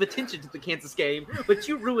ounce of attention to the Kansas game, but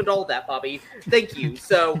you ruined all that, Bobby. Thank you.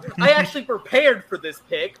 So I actually prepared for this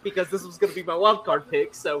pick because this was going to be my wild card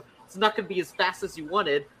pick, so it's not going to be as fast as you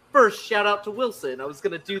wanted. First, shout out to Wilson. I was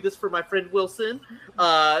going to do this for my friend Wilson.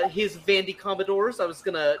 His Vandy Commodores. I was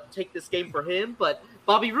going to take this game for him, but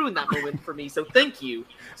Bobby ruined that moment for me, so thank you.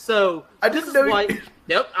 So, I didn't know why...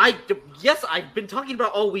 Nope, yes, I've been talking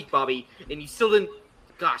about all week, Bobby, and you still didn't...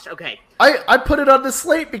 Gosh, okay. I put it on the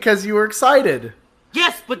slate because you were excited.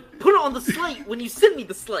 Yes, but put it on the slate when you send me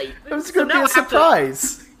the slate. It was going to be a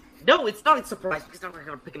surprise. No, it's not a surprise because I'm not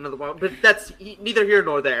going to pick another one. But that's neither here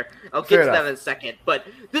nor there. I'll get to that in a second. But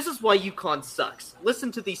this is why UConn sucks.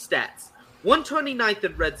 Listen to these stats. 129th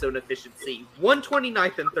in red zone efficiency.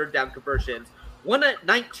 129th in third down conversions.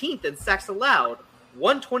 119th in sacks allowed.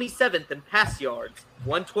 127th in pass yards.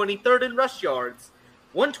 123rd in rush yards.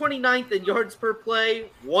 129th in yards per play.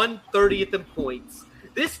 130th in points.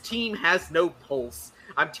 This team has no pulse.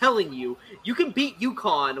 I'm telling you, you can beat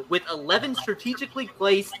UConn with 11 strategically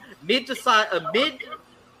placed mid to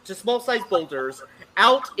small size boulders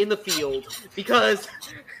out in the field because,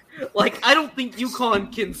 I don't think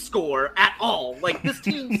UConn can score at all. This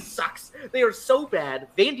team sucks. They are so bad.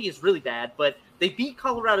 Vandy is really bad, but they beat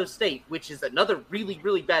Colorado State, which is another really,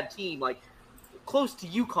 really bad team, close to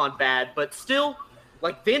UConn bad, but still,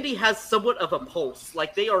 Vandy has somewhat of a pulse.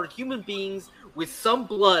 They are human beings with some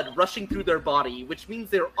blood rushing through their body, which means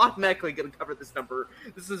they're automatically going to cover this number.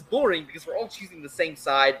 This is boring because we're all choosing the same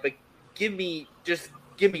side, but give me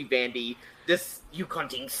Vandy. This UConn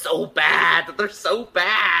team's so bad. They're so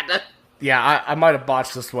bad. Yeah, I might have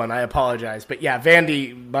botched this one. I apologize. But yeah,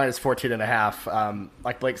 Vandy minus 14.5.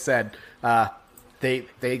 Like Blake said, they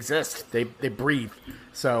exist. They breathe.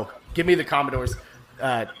 So give me the Commodores.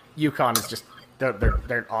 UConn is just,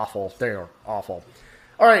 they're awful. They're awful.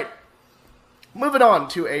 All right. Moving on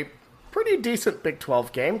to a pretty decent Big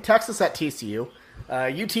 12 game. Texas at TCU.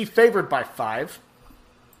 UT favored by 5.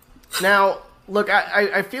 Now, look,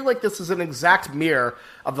 I feel like this is an exact mirror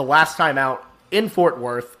of the last time out in Fort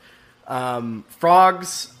Worth.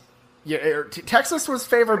 Frogs, Texas was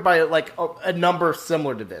favored by a number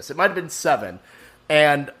similar to this. It might have been 7.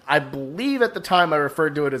 And I believe at the time I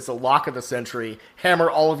referred to it as the lock of the century. Hammer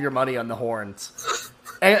all of your money on the Horns.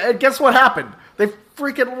 And guess what happened? They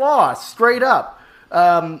freaking lost straight up.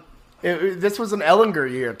 This was an Ellinger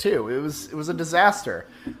year too. It was a disaster.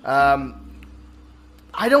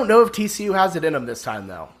 I don't know if TCU has it in them this time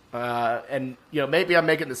though. And maybe I'm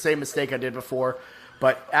making the same mistake I did before.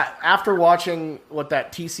 But after watching what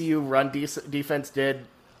that TCU run defense did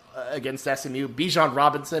against SMU, Bijan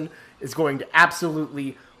Robinson is going to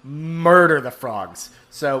absolutely murder the Frogs.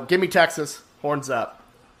 So give me Texas. Horns up.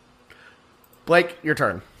 Blake, your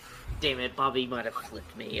turn. Damn it, Bobby might have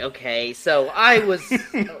flipped me. Okay, so I was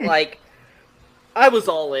I was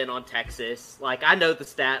all in on Texas. I know the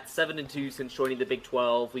stats, 7-2 since joining the Big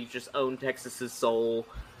 12. We've just owned Texas's soul.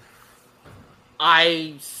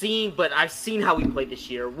 I've seen how we played this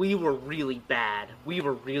year. We were really bad. We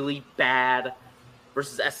were really bad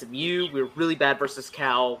versus SMU. We were really bad versus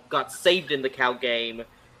Cal. Got saved in the Cal game.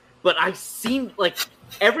 But I've seen,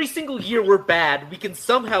 every single year we're bad, we can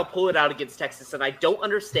somehow pull it out against Texas, and I don't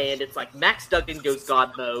understand. It's like Max Duggan goes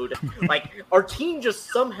God mode. Our team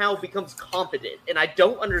just somehow becomes competent, and I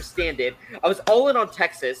don't understand it. I was all in on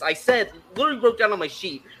Texas. I said, literally wrote down on my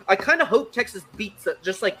sheet, I kind of hope Texas beats it,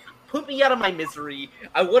 just put me out of my misery.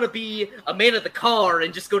 I want to be a man of the car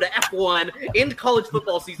and just go to F1. End college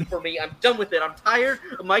football season for me. I'm done with it. I'm tired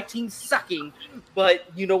of my team sucking. But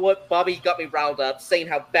you know what? Bobby got me riled up saying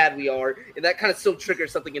how bad we are. And that kind of still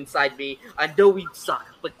triggers something inside me. I know we suck,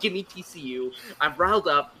 but give me TCU. I'm riled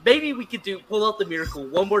up. Maybe we could pull out the miracle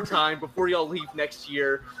one more time before y'all leave next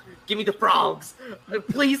year. Give me the Frogs.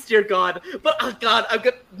 Please, dear God. But, oh God, I've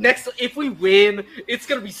got next. If we win, it's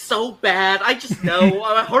going to be so bad. I just know.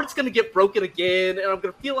 My heart's going to get broken again, and I'm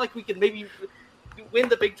going to feel like we can maybe win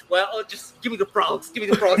the Big 12. Just give me the Frogs. Give me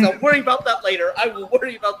the Frogs. I'll worry about that later. I will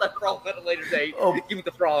worry about that frog at a later date. Oh, give me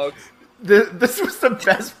the Frogs. This was the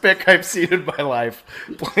best pick I've seen in my life,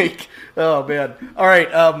 Blake. Oh, man. All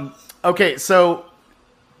right. Okay, so,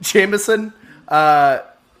 Jameson,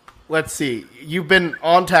 let's see. You've been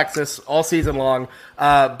on Texas all season long,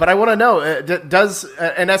 but I want to know, does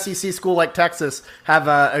an SEC school like Texas have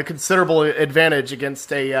a considerable advantage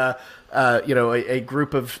against a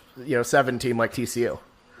group of 7 team like TCU?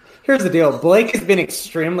 Here's the deal. Blake has been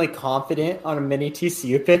extremely confident on many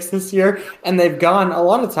TCU picks this year, and a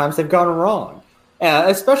lot of times they've gone wrong,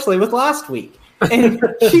 especially with last week. And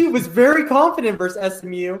he was very confident versus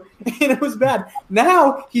SMU, and it was bad.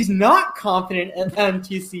 Now he's not confident on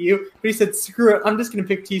TCU, but he said, screw it, I'm just going to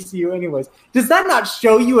pick TCU anyways. Does that not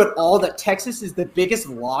show you at all that Texas is the biggest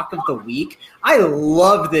lock of the week? I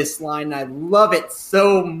love this line. I love it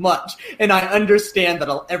so much. And I understand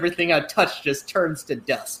that everything I touch just turns to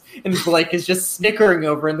dust. And Blake is just snickering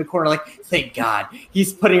over in the corner like, thank God,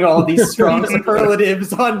 he's putting all these strong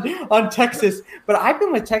superlatives on Texas. But I've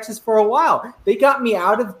been with Texas for a while. They got me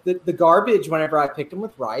out of the garbage whenever I picked them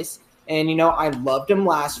with Rice. And, I loved them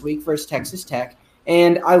last week versus Texas Tech.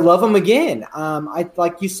 And I love them again.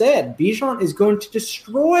 Like you said, Bijan is going to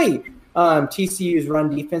destroy TCU's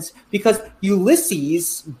run defense because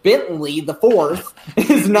Ulysses Bentley the fourth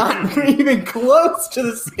is not even close to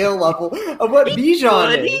the skill level of what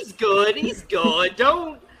Bijan is. He's good.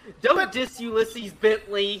 Don't diss Ulysses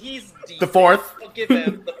Bentley. He's decent. The fourth. I'll give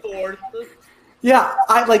him the fourth. Yeah,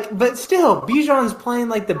 but still, Bijan's playing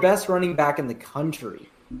like the best running back in the country.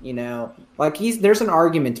 There's an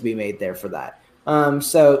argument to be made there for that.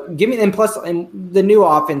 So give me, and plus, and the new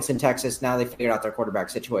offense in Texas, now they figured out their quarterback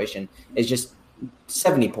situation, is just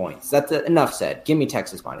 70 points. That's enough said. Give me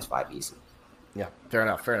Texas -5 easy. Yeah, fair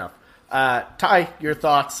enough. Ty, your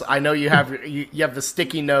thoughts? I know you have you have the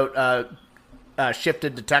sticky note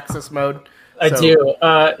shifted to Texas mode. I do.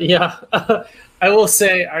 Yeah, I will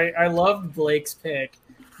say I loved Blake's pick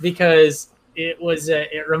because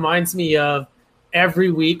it reminds me of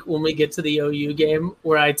every week when we get to the OU game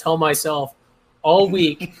where I tell myself all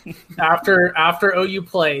week after OU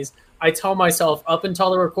plays, I tell myself up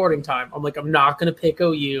until the recording time, I'm like, I'm not going to pick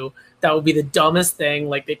OU. That would be the dumbest thing.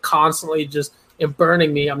 Like they constantly just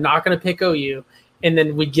burning me. I'm not going to pick OU. And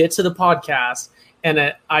then we get to the podcast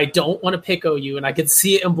and I don't want to pick OU. And I could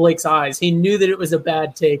see it in Blake's eyes. He knew that it was a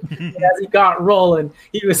bad take. And as he got rolling,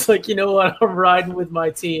 he was like, you know what? I'm riding with my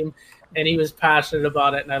team. And he was passionate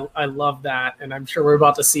about it. And I love that. And I'm sure we're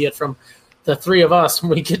about to see it from the three of us when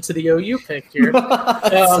we get to the OU pick here.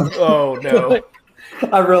 Oh no.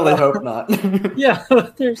 I really hope not. Yeah,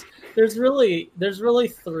 there's really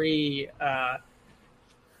three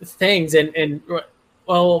things, and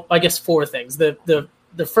well, I guess four things. The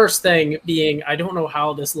first thing being, I don't know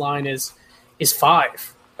how this line is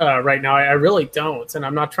 5 right now. I really don't, and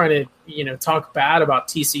I'm not trying to talk bad about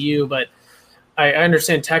TCU, but I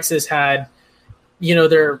understand Texas had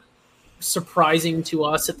their surprising to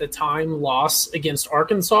us at the time loss against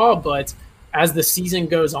Arkansas, but as the season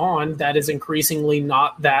goes on, that is increasingly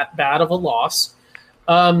not that bad of a loss.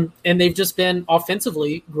 And they've just been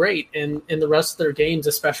offensively great in the rest of their games,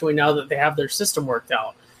 especially now that they have their system worked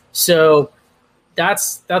out. So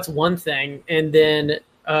that's one thing. And then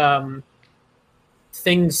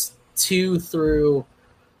things 2 through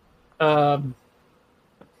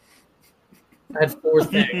I had 4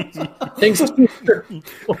 things.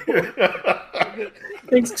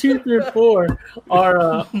 Things 2 through 4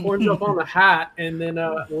 are horns up on the hat, and then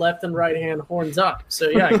left and right hand horns up. So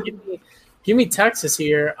yeah, give me Texas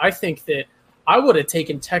here. I think that I would have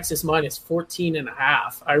taken Texas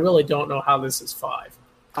 -14.5. I really don't know how this is 5.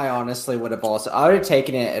 I honestly would have also. I would have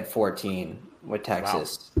taken it at 14 with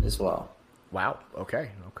Texas as well. Wow.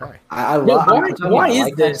 Okay. I love. Why is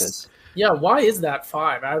this? Texas. Yeah, why is that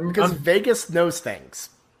 5? Because Vegas knows things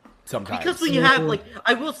sometimes. Because when you have,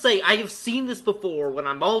 I will say, I have seen this before when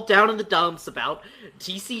I'm all down in the dumps about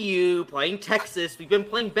TCU playing Texas. We've been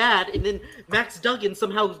playing bad, and then Max Duggan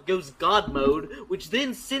somehow goes God mode, which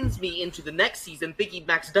then sends me into the next season thinking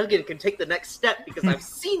Max Duggan can take the next step because I've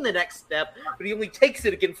seen the next step, but he only takes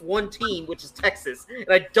it against one team, which is Texas. And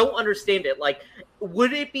I don't understand it.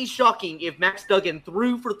 Would it be shocking if Max Duggan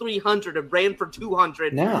threw for 300 and ran for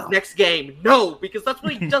 200 next game? No, because that's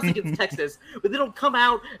what he does against Texas. But then he'll come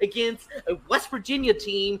out against a West Virginia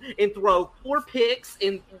team and throw 4 picks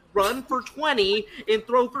and run for 20 and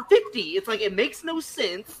throw for 50. It's like, it makes no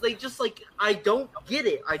sense. They just I don't get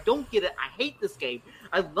it. I hate this game.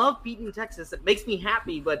 I love beating Texas. It makes me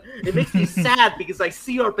happy, but it makes me sad because I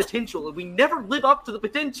see our potential and we never live up to the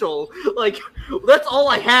potential. That's all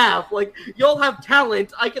I have. Y'all have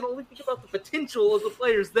talent. I can only think about the potential of the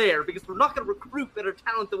players there because we're not going to recruit better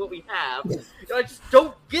talent than what we have. I just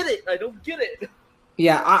don't get it. I don't get it.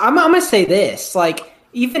 Yeah, I'm going to say this.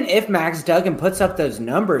 Even if Max Duggan puts up those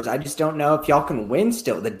numbers, I just don't know if y'all can win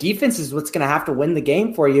still. The defense is what's going to have to win the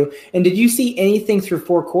game for you. And did you see anything through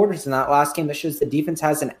 4 quarters in that last game that shows the defense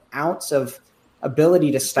has an ounce of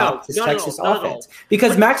ability to stop this Texas offense?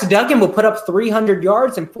 Because Max Duggan will put up 300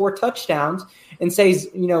 yards and 4 touchdowns and say,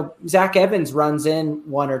 Zach Evans runs in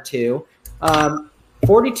 1 or 2.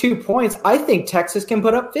 42 points. I think Texas can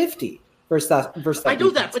put up 50. versus that I know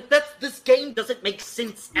defense. that, but this game doesn't make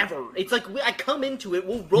sense ever. It's like I come into it,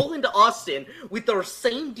 we'll roll into Austin with our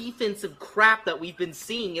same defensive crap that we've been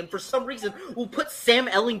seeing, and for some reason we'll put Sam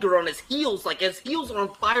Ehlinger on his heels, like his heels are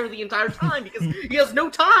on fire the entire time because he has no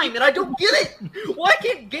time, and I don't get it. Why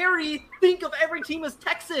can't Gary think of every team as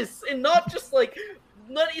Texas and not just like...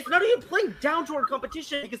 It's not even playing down to our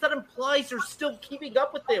competition because that implies you're still keeping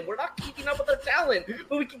up with them. We're not keeping up with their talent,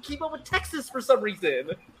 but we can keep up with Texas for some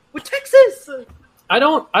reason. With Texas! I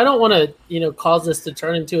don't want to, cause this to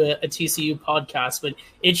turn into a TCU podcast, but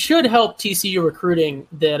it should help TCU recruiting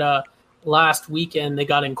that last weekend they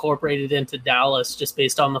got incorporated into Dallas just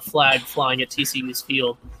based on the flag flying at TCU's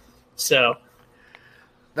field. So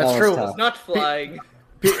that's true. Tough. It's not flying.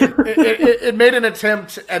 It made an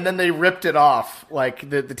attempt, and then they ripped it off. Like,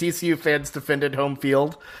 the TCU fans defended home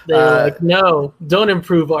field. They were like, no, don't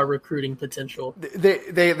improve our recruiting potential.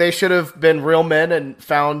 They should have been real men and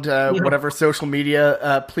found whatever social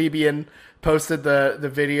media plebeian posted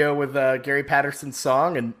the video with Gary Patterson's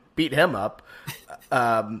song and beat him up.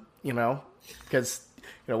 Because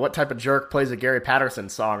what type of jerk plays a Gary Patterson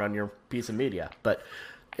song on your piece of media? But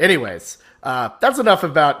anyways, that's enough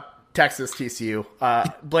about Texas TCU.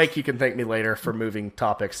 Blake, you can thank me later for moving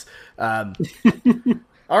topics. All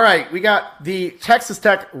right, we got the Texas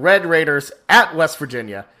Tech Red Raiders at West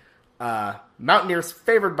Virginia. Mountaineers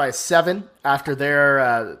favored by 7 after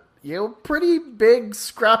their pretty big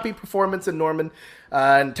scrappy performance in Norman.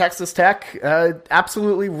 And Texas Tech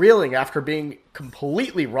absolutely reeling after being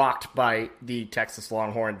completely rocked by the Texas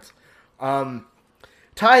Longhorns.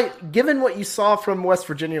 Ty, given what you saw from West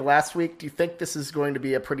Virginia last week, do you think this is going to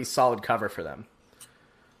be a pretty solid cover for them?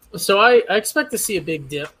 So I expect to see a big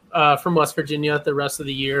dip from West Virginia the rest of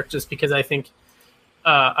the year, just because I think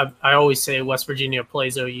I always say West Virginia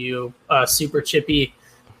plays OU super chippy,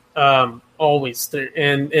 always.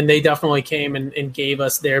 And they definitely came and gave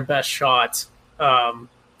us their best shot.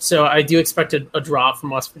 So I do expect a drop from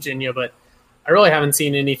West Virginia, but I really haven't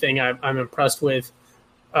seen anything I'm impressed with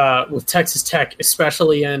Texas Tech,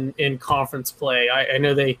 especially in conference play. I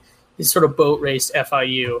know they sort of boat raced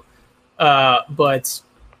FIU, but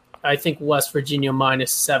I think West Virginia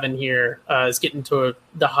 -7 here is getting to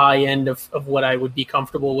the high end of what I would be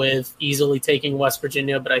comfortable with, easily taking West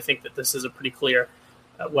Virginia, but I think that this is a pretty clear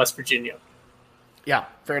West Virginia. Yeah,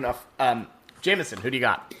 fair enough. Jameson, who do you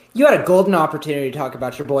got? You had a golden opportunity to talk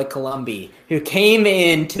about your boy Columbi, who came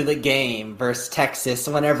into the game versus Texas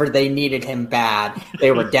whenever they needed him bad.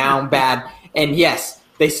 They were down bad. And yes,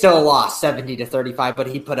 they still lost 70-35, but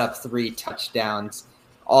he put up 3 touchdowns,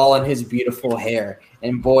 all in his beautiful hair.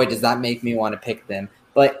 And boy, does that make me want to pick them.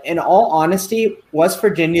 But in all honesty, West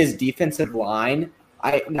Virginia's defensive line,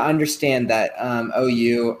 I understand that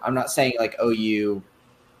OU, I'm not saying like OU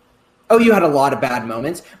had a lot of bad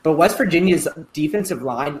moments, but West Virginia's defensive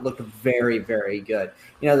line looked very, very good.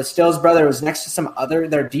 The Stills brother was next to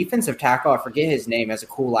their defensive tackle. I forget his name, has a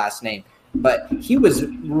cool last name, but he was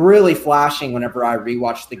really flashing whenever I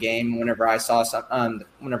rewatched the game, whenever I saw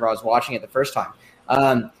whenever I was watching it the first time.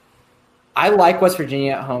 I like West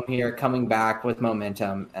Virginia at home here, coming back with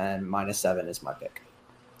momentum, and -7 is my pick.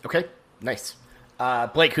 Okay, nice.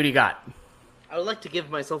 Blake, who do you got? I would like to give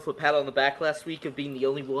myself a pat on the back last week of being the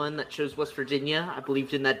only one that chose West Virginia. I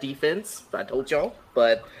believed in that defense. I told y'all.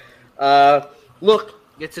 But, look,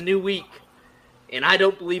 it's a new week. And I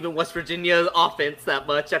don't believe in West Virginia's offense that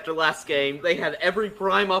much after last game. They had every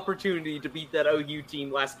prime opportunity to beat that OU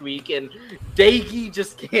team last week. And Daggy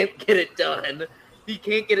just can't get it done. He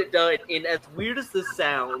can't get it done. And as weird as this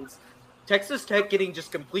sounds, Texas Tech getting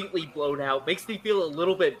just completely blown out makes me feel a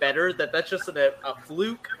little bit better that that's just a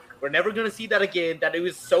fluke. We're never going to see that again, that it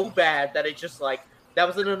was so bad that it just that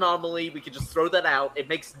was an anomaly. We could just throw that out. It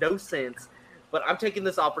makes no sense. But I'm taking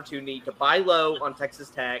this opportunity to buy low on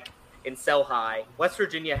Texas Tech and sell high. West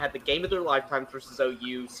Virginia had the game of their lifetime versus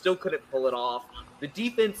OU, still couldn't pull it off. The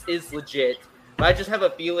defense is legit, but I just have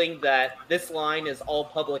a feeling that this line is all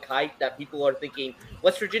public hype, that people are thinking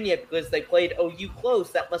West Virginia, because they played OU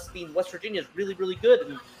close, that must mean West Virginia is really, really good.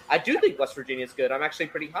 And I do think West Virginia is good. I'm actually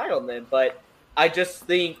pretty high on them, but I just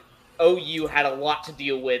think OU had a lot to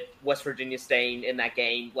deal with West Virginia staying in that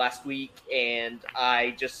game last week, and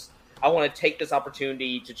I want to take this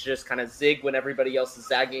opportunity to just kind of zig when everybody else is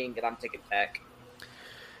zagging, and I'm taking Tech.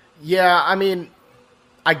 Yeah, I mean,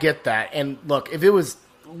 I get that. And look, if it was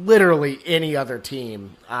literally any other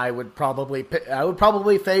team, I would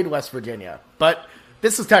probably fade West Virginia. But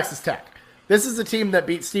this is Texas Tech. This is a team that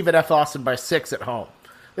beat Stephen F. Austin by 6 at home.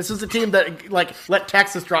 This is a team that let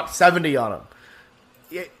Texas drop 70 on them.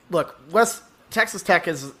 Look, Texas Tech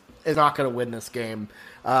is not going to win this game.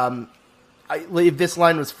 if this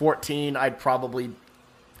line was 14, I'd probably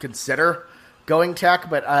consider going Tech,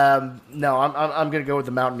 but no, I'm going to go with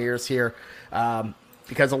the Mountaineers here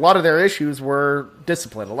because a lot of their issues were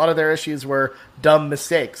discipline. A lot of their issues were dumb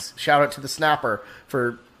mistakes. Shout out to the snapper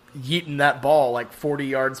for yeeting that ball like 40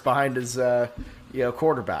 yards behind his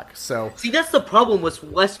quarterback. So see, that's the problem with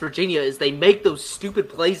West Virginia is they make those stupid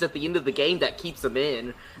plays at the end of the game that keeps them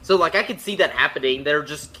in. So like I could see that happening. They're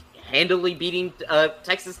just handily beating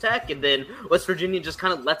Texas Tech, and then West Virginia just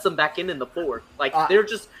kind of lets them back in the fourth. Like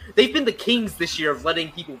they've been the kings this year of letting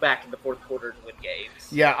people back in the fourth quarter to win games.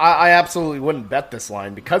 Yeah, I absolutely wouldn't bet this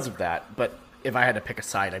line because of that. But if I had to pick a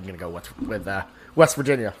side, I'm going to go with West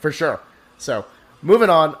Virginia for sure. So moving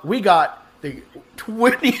on, we got the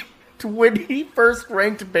 21st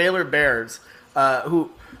ranked Baylor Bears, who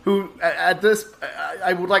at this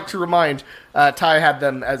I would like to remind Ty had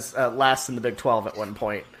them as last in the Big 12 at one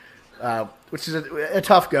point. Which is a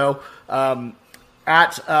tough go.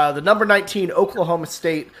 At the number 19 Oklahoma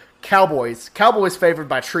State Cowboys. Cowboys favored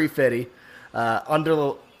by Tree Fitty.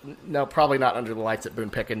 Probably not under the lights at Boone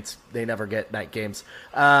Pickens. They never get night games.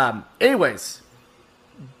 Anyways,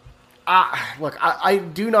 look, I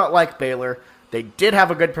do not like Baylor. They did have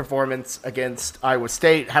a good performance against Iowa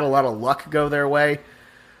State. Had a lot of luck go their way.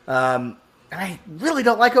 I really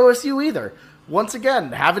don't like OSU either. Once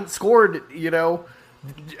again, haven't scored,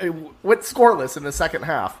 went scoreless in the second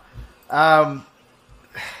half.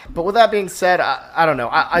 But with that being said, I don't know.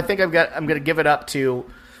 I think I'm going to give it up to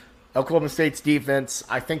Oklahoma State's defense.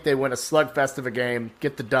 I think they win a slugfest of a game,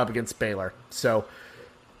 get the dub against Baylor. So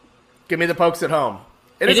give me the Pokes at home.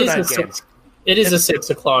 It is a night game. It is a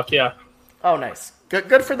 6 o'clock, yeah. Oh, nice.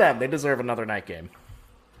 Good for them. They deserve another night game.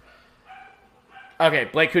 Okay,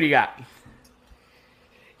 Blake, who do you got?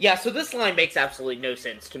 Yeah, so this line makes absolutely no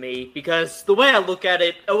sense to me because the way I look at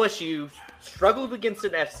it, OSU struggled against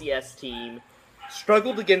an FCS team,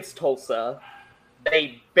 struggled against Tulsa.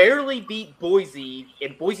 They barely beat Boise,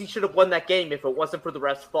 and Boise should have won that game if it wasn't for the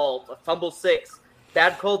ref's fault. A fumble 6,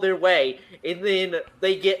 bad call their way, and then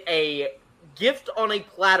they get a gift on a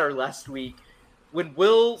platter last week when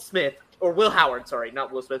Will Howard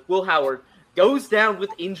goes down with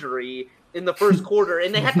injury in the first quarter,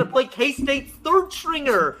 and they had to play K-State's third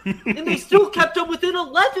stringer, and they still kept them within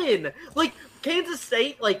 11. Like, Kansas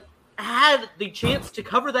State, had the chance to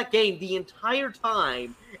cover that game the entire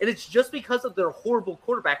time, and it's just because of their horrible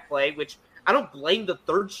quarterback play, which I don't blame the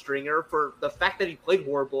third stringer for the fact that he played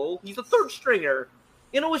horrible. He's a third stringer.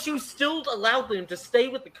 OSU still allowed them to stay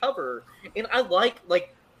with the cover, and I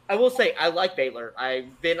will say, I like Baylor.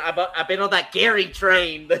 I've been on that Gary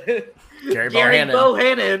train. Gary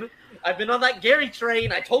Bohannon. I've been on that Gary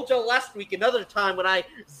train. I told y'all last week another time when I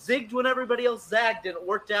zigged when everybody else zagged and it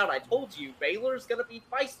worked out. I told you Baylor's going to be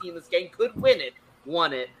feisty in this game, could win it,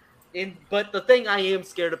 won it. But the thing I am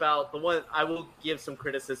scared about, the one I will give some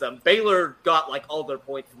criticism, Baylor got all their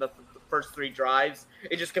points in the first 3 drives.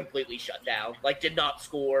 It just completely shut down. Did not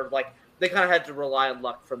score. They kind of had to rely on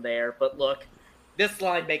luck from there. But look, this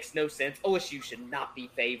line makes no sense. OSU should not be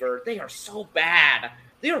favored. They are so bad.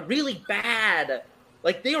 They are really bad.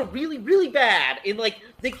 They are really, really bad. And,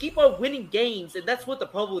 they keep on winning games, and that's what the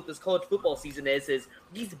problem with this college football season is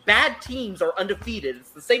these bad teams are undefeated. It's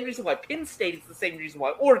the same reason why Penn State, it's the same reason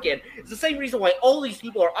why Oregon, it's the same reason why all these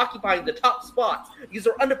people are occupying the top spots, because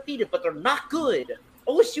they're undefeated, but they're not good.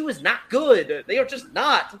 OSU is not good. They are just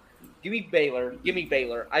not. Give me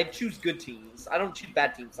Baylor. I choose good teams. I don't choose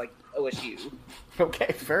bad teams like OSU.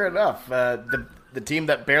 Okay, fair enough. The team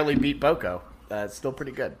that barely beat Boko. Still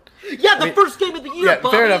pretty good. Yeah, first game of the year. Yeah,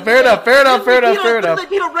 Bobby. fair enough. They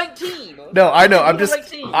beat a ranked team. No, I know. I'm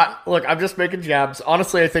just making jabs.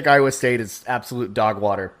 Honestly, I think Iowa State is absolute dog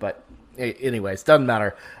water. But anyways, doesn't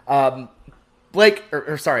matter. Blake,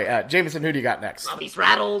 Jameson, who do you got next? Oh, he's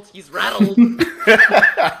rattled.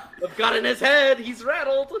 I've got in his head. He's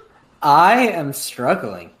rattled. I am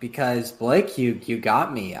struggling because Blake, you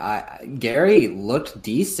got me. Gary looked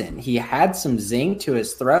decent. He had some zing to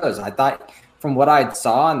his throws. I thought from what I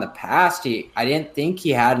saw in the past, I didn't think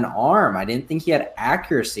he had an arm. I didn't think he had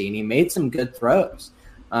accuracy, and he made some good throws.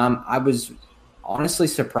 I was honestly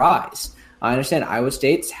surprised. I understand Iowa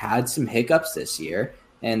State's had some hiccups this year,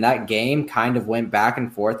 and that game kind of went back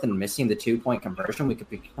and forth and missing the 2-point conversion. We could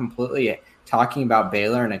be completely talking about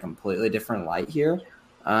Baylor in a completely different light here.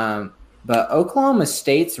 But Oklahoma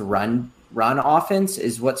State's run offense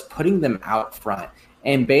is what's putting them out front.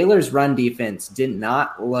 And Baylor's run defense did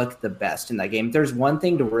not look the best in that game. There's one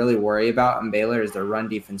thing to really worry about in Baylor is their run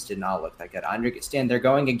defense did not look that good. I understand they're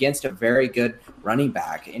going against a very good running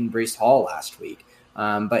back in Breece Hall last week.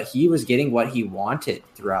 But he was getting what he wanted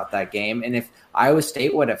throughout that game. And if Iowa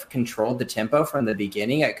State would have controlled the tempo from the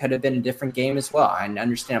beginning, it could have been a different game as well. I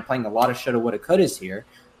understand I'm playing a lot of shoulda, woulda, couldas here,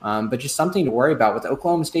 but just something to worry about with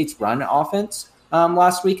Oklahoma State's run offense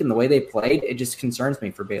last week and the way they played. It just concerns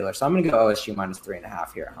me for Baylor. So I'm going to go OSU minus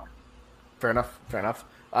 3.5 here at home. Fair enough.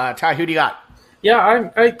 Ty, who do you got? Yeah,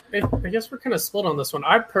 I guess we're kind of split on this one.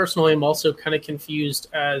 I personally am also kind of confused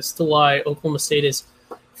as to why Oklahoma State is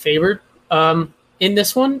favored in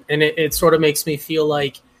this one, and it sort of makes me feel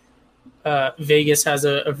like Vegas has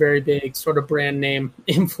a very big sort of brand name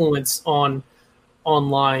influence on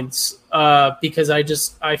lines because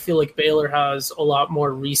I feel like Baylor has a lot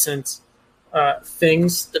more recent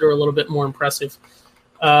things that are a little bit more impressive.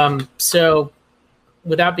 So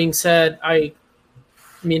with that being said, I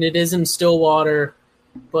mean, it is in Stillwater,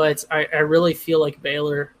 but I really feel like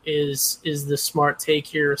Baylor is the smart take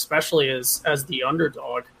here, especially as the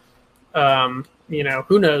underdog.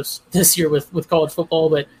 Who knows this year with college football,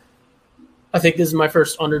 but I think this is my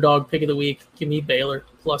first underdog pick of the week. Give me Baylor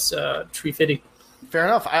plus 350. Fair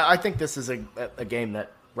enough. I think this is a game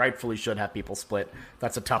that rightfully should have people split.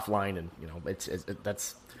 That's a tough line, and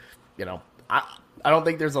I don't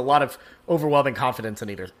think there's a lot of overwhelming confidence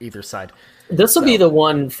in either side. This will be the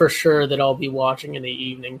one for sure that I'll be watching in the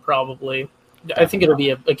evening, probably. Definitely. I think it'll be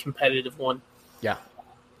a competitive one. Yeah.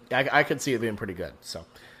 I could see it being pretty good. So,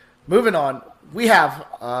 moving on, we have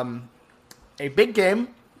a big game.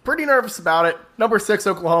 Pretty nervous about it. Number 6,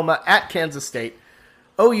 Oklahoma at Kansas State.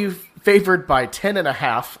 OU favored by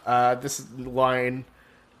 10.5. This line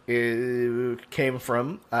came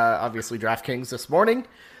from, obviously, DraftKings this morning.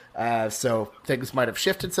 So things might have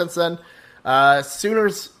shifted since then.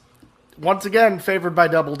 Sooners, once again, favored by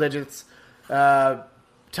double digits. Ty,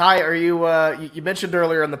 are you mentioned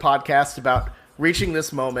earlier in the podcast about reaching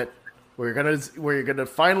this moment where you're gonna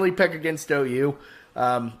finally pick against OU.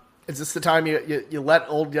 Is this the time you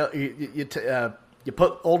let you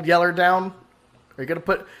put Old Yeller down? Are you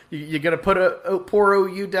gonna put a poor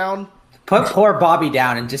OU down? Put poor Bobby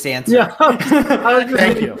down and just answer. Yeah.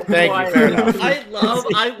 Thank you. Fair enough.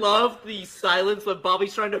 I love the silence when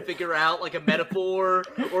Bobby's trying to figure out like a metaphor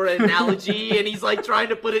or an analogy, and he's like trying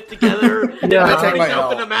to put it together. Yeah, I'm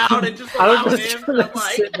helping him out and just allow him. To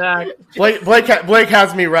sit back. Blake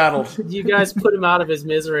has me rattled. You guys put him out of his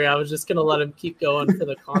misery. I was just gonna let him keep going for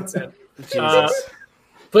the content.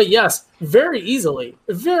 But yes, very easily,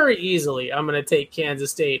 I'm going to take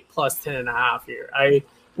Kansas State plus 10.5 here.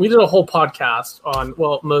 We did a whole podcast on,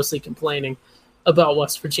 mostly complaining about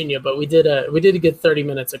West Virginia, but we did a good 30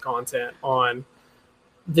 minutes of content on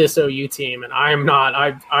this OU team, and I am not.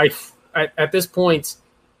 At this point,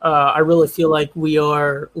 I really feel like we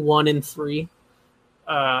are 1-3.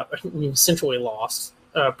 We've essentially lost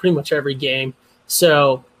pretty much every game.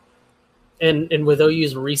 So. And with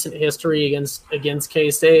OU's recent history against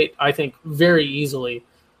K-State, I think very easily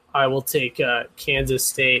I will take Kansas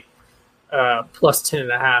State plus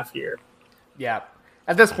 10.5 here. Yeah.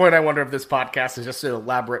 At this point, I wonder if this podcast is just an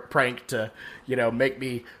elaborate prank to, make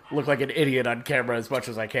me look like an idiot on camera as much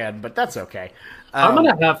as I can, but that's okay. I'm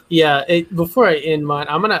gonna have before I end mine,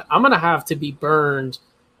 I'm gonna have to be burned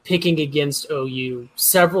picking against OU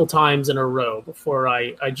several times in a row before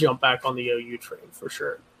I jump back on the OU train for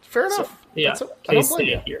sure. Fair enough. So, yeah, I don't blame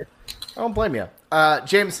you. Here. I don't blame you.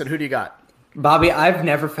 Jameson, who do you got? Bobby, I've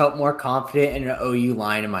never felt more confident in an OU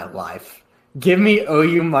line in my life. Give me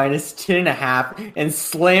OU minus 10.5 and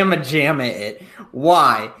slam a jam at it.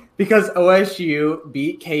 Why? Because OSU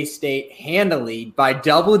beat K-State handily by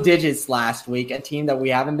double digits last week, a team that we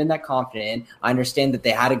haven't been that confident in. I understand that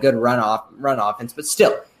they had a good run offense, but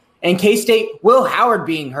still. And K-State, Will Howard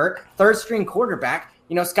being hurt, third-string quarterback.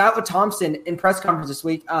 Skylar Thompson in press conference this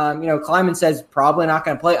week, Kleiman says probably not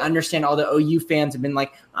going to play. I understand all the OU fans have been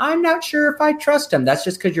like, I'm not sure if I trust him. That's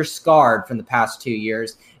just because you're scarred from the past 2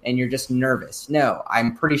 years and you're just nervous. No,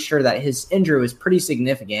 I'm pretty sure that his injury was pretty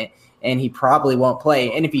significant and he probably won't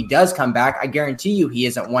play. And if he does come back, I guarantee you he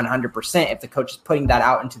isn't 100% if the coach is putting that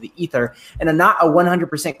out into the ether. And not a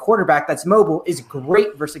 100% quarterback that's mobile is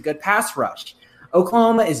great versus a good pass rush.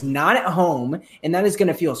 Oklahoma is not at home, and that is going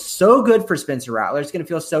to feel so good for Spencer Rattler. It's going to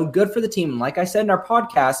feel so good for the team. And like I said in our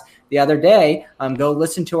podcast the other day, go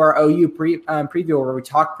listen to our OU preview where we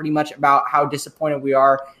talked pretty much about how disappointed we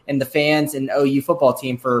are in the fans and OU football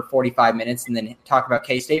team for 45 minutes and then talk about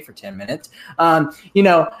K-State for 10 minutes.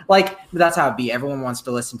 That's how it be. Everyone wants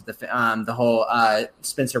to listen to the whole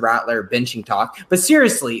Spencer Rattler benching talk. But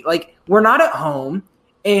seriously, we're not at home.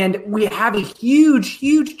 And we have a huge,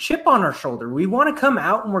 huge chip on our shoulder. We want to come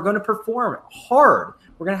out and we're going to perform hard.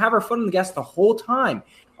 We're going to have our foot on the gas the whole time.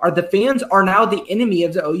 The fans are now the enemy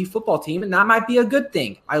of the OU football team, and that might be a good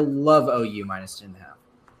thing. I love OU minus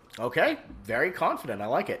 10.5. Okay, very confident. I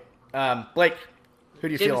like it. Blake, who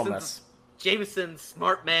do you feel on this? Jameson,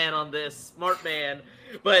 smart man on this, smart man.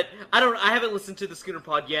 But I haven't listened to the Schooner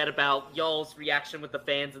Pod yet about y'all's reaction with the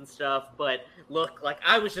fans and stuff. But look, like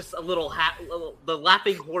I was just a little the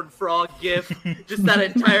laughing horned frog gif just that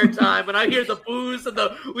entire time. When I hear the boos and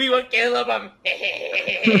the "We want Caleb," I'm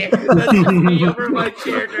that's just me over my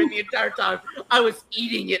chair during the entire time. I was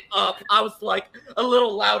eating it up. I was like a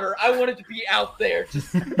little louder. I wanted to be out there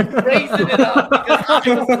just raising it up because I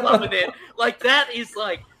was loving it. Like that is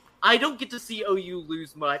like. I don't get to see OU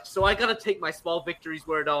lose much, so I got to take my small victories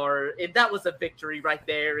where it are, and that was a victory right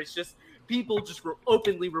there. It's just people just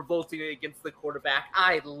openly revolting against the quarterback.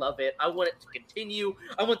 I love it. I want it to continue.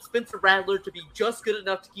 I want Spencer Rattler to be just good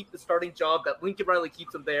enough to keep the starting job, that Lincoln Riley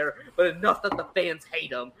keeps him there, but enough that the fans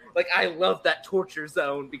hate him. Like, I love that torture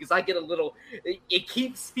zone because I get a little – it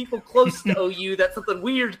keeps people close to OU that something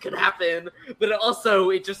weird could happen, but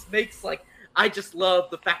it just makes, like – I just love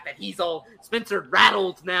the fact that he's all Spencer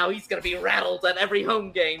rattled now. He's going to be rattled at every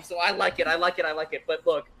home game. So I like it. But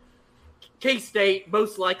look, K-State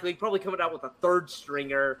most likely probably coming out with a third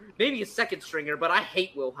stringer, maybe a second stringer, but I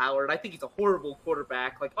hate Will Howard. I think he's a horrible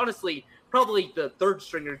quarterback. Like, honestly, probably the third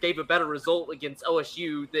stringer gave a better result against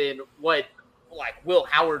OSU than what like Will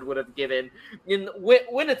Howard would have given. And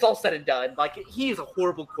when it's all said and done, like he is a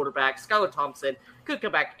horrible quarterback. Skylar Thompson could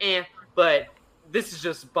come back, but this is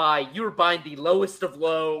just you're buying the lowest of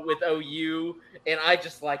low with OU, and I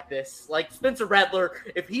just like this. Like, Spencer Rattler,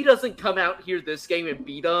 if he doesn't come out here this game and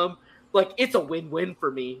beat them, like, it's a win-win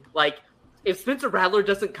for me. Like, if Spencer Rattler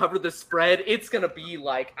doesn't cover the spread, it's going to be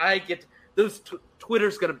like,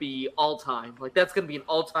 Twitter's going to be all-time. Like, that's going to be an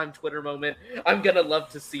all-time Twitter moment. I'm going to love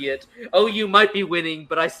to see it. OU might be winning,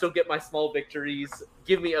 but I still get my small victories.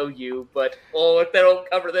 Give me OU. But, if they don't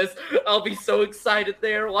cover this, I'll be so excited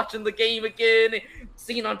there watching the game again.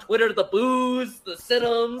 Seeing on Twitter the boos, the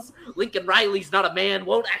sit-ems. Lincoln Riley's not a man,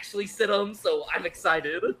 won't actually sit him, so I'm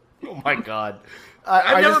excited. Oh, my God.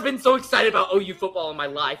 I've never been so excited about OU football in my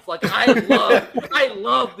life. Like, I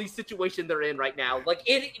love the situation they're in right now. Like,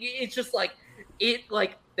 it's just like,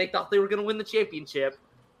 they thought they were going to win the championship.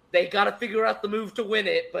 They got to figure out the move to win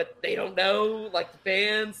it, but they don't know. Like, the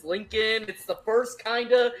fans, Lincoln, it's the first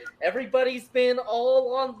kind of, everybody's been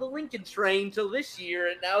all on the Lincoln train till this year,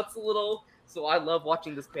 and now it's a little, so I love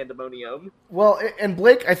watching this pandemonium. Well, and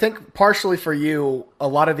Blake, I think partially for you, a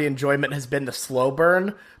lot of the enjoyment has been the slow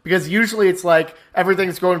burn, because usually it's like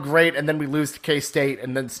everything's going great and then we lose to K-State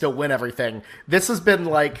and then still win everything. This has been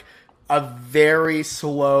like a very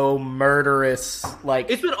slow, murderous, like,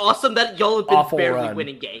 it's been awesome that y'all have been barely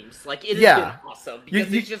winning games. Like, it has been awesome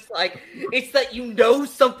because it's just like, it's that you know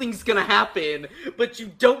something's gonna happen, but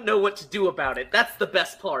you don't know what to do about it. That's the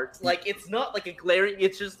best part. Like, it's not like a glaring.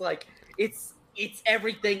 It's just like it's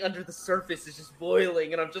everything under the surface is just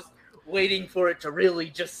boiling, and I'm just waiting for it to really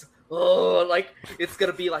just. Oh, like, it's going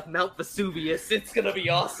to be like Mount Vesuvius. It's going to be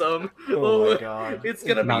awesome. Oh, my God. It's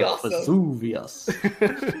going to be awesome. Vesuvius.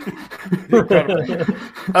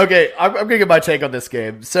 Okay, I'm going to get my take on this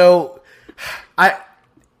game. So, I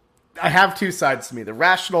have two sides to me, the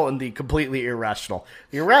rational and the completely irrational.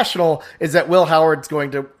 The irrational is that Will Howard's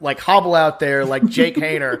going to, like, hobble out there like Jake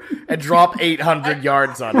Haener and drop 800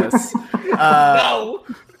 yards on us. No!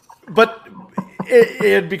 But...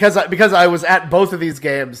 because I was at both of these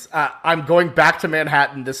games, I'm going back to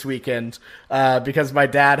Manhattan this weekend because my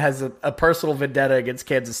dad has a personal vendetta against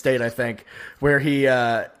Kansas State, I think, where he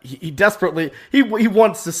desperately he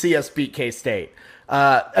wants to see us beat K-State.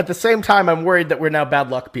 At the same time, I'm worried that we're now bad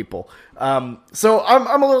luck people. So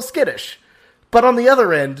I'm a little skittish. But on the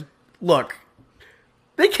other end, look,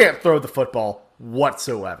 they can't throw the football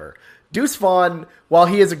whatsoever. Deuce Vaughn, while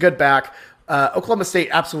he is a good back, Oklahoma State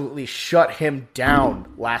absolutely shut him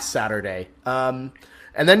down last Saturday. And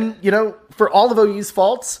then, for all of OU's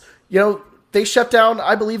faults, they shut down,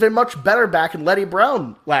 I believe, a much better back in Letty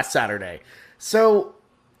Brown last Saturday. So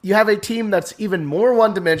you have a team that's even more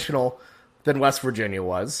one-dimensional than West Virginia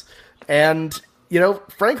was. And,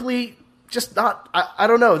 frankly, just not, I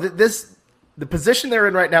don't know, the position they're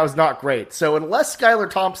in right now is not great. So unless Skylar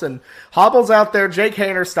Thompson hobbles out there Jake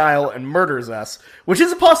Haener style and murders us, which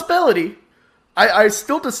is a possibility, I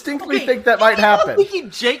still distinctly think that might happen. I'm thinking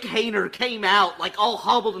Jake Haener came out like all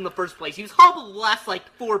hobbled in the first place. He was hobbled the last like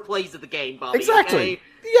 4 plays of the game, Bobby. Exactly. Okay?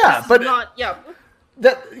 Yeah, but not.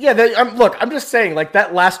 I'm just saying, like,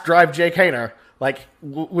 that last drive, Jake Haener, like,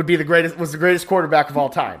 was the greatest quarterback of all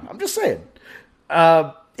time. I'm just saying.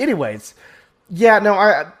 Anyways, yeah, no,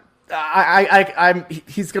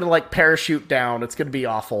 he's going to like parachute down. It's going to be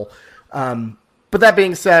awful. But that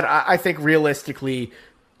being said, I think realistically,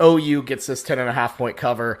 OU gets this 10.5 point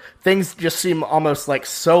cover. Things just seem almost like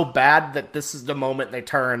so bad that this is the moment they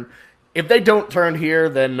turn. If they don't turn here,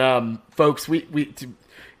 then folks,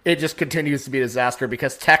 it just continues to be a disaster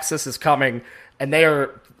because Texas is coming and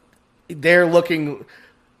they're looking.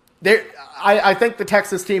 I think the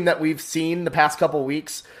Texas team that we've seen the past couple of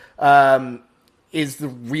weeks is the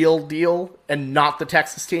real deal and not the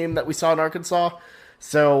Texas team that we saw in Arkansas.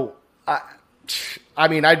 So, I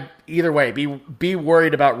mean, I'd either way be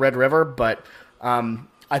worried about Red River, but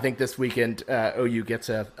I think this weekend OU gets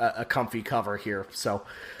a comfy cover here. So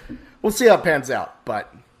we'll see how it pans out.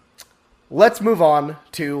 But let's move on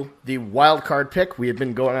to the wild card pick. We have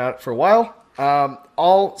been going at it for a while.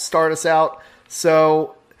 I'll start us out.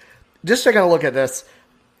 So just taking a look at this,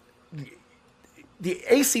 the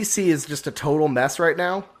ACC is just a total mess right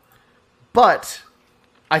now. But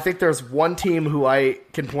I think there's one team who I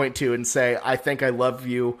can point to and say, I think I love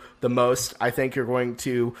you the most. I think you're going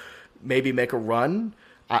to maybe make a run.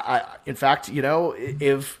 In fact,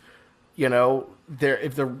 if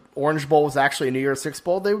the Orange Bowl was actually a New Year's Six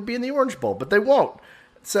Bowl, they would be in the Orange Bowl, but they won't.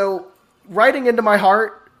 So, writing into my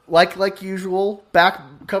heart, like usual,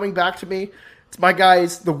 coming back to me, it's my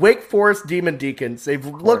guys, the Wake Forest Demon Deacons. They've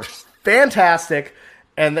looked fantastic,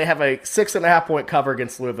 and they have a 6.5 point cover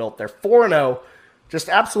against Louisville. They're 4-0. Just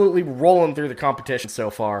absolutely rolling through the competition so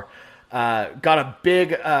far. Got a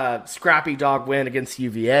big scrappy dog win against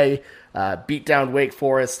UVA. Beat down Wake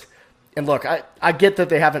Forest. And look, I get that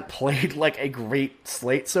they haven't played like a great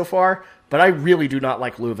slate so far, but I really do not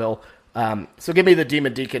like Louisville. So give me the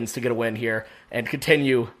Demon Deacons to get a win here and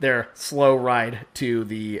continue their slow ride to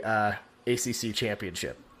the ACC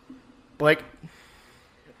championship. Blake?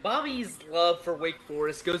 Bobby's love for Wake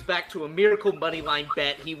Forest goes back to a miracle money line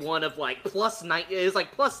bet he won of like plus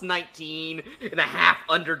 19 and a half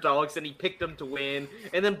underdogs, and he picked them to win.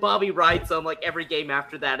 And then Bobby rides them like every game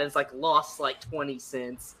after that, and it's like lost like 20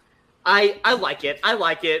 cents. I like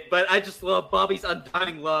it, but I just love Bobby's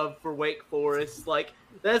undying love for Wake Forest. Like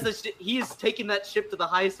he is taking that ship to the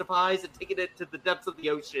highest of highs and taking it to the depths of the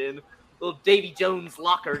ocean. Little Davy Jones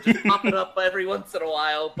locker just popping up every once in a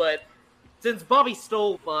while, but since Bobby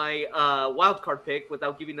stole my wild card pick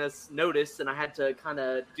without giving us notice, and I had to kind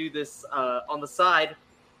of do this on the side,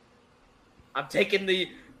 I'm taking the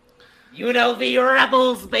UNLV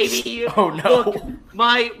Rebels, baby. Oh no! Look,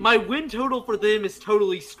 my win total for them is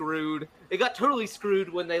totally screwed. It got totally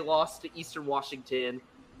screwed when they lost to Eastern Washington.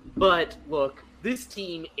 But look, this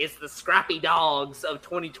team is the scrappy dogs of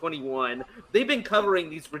 2021. They've been covering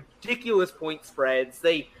these ridiculous point spreads.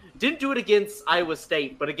 They didn't do it against Iowa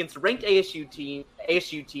State, but against a ranked ASU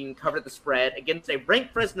team covered the spread. Against a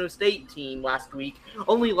ranked Fresno State team last week,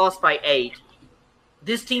 only lost by 8.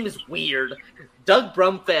 This team is weird. Doug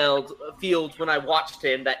Brumfield, when I watched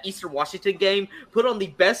him, that Eastern Washington game, put on the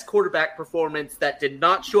best quarterback performance that did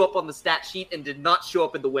not show up on the stat sheet and did not show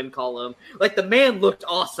up in the win column. Like, the man looked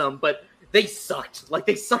awesome, but they sucked. Like,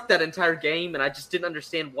 they sucked that entire game, and I just didn't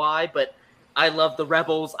understand why, but I love the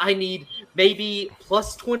Rebels. I need maybe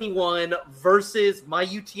plus 21 versus my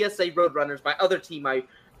UTSA Roadrunners, my other team, my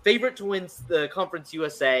favorite to win the Conference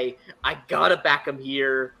USA. I gotta back them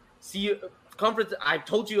here. See, conference. I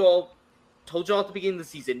told you all at the beginning of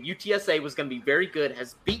the season, UTSA was going to be very good.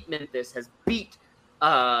 Has beat Memphis. Has beat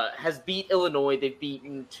Illinois. They've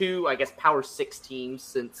beaten 2, I guess, Power 6 teams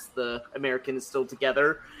since the American is still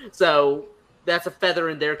together. So that's a feather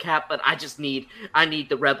in their cap, but I need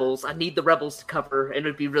the Rebels. I need the Rebels to cover, and it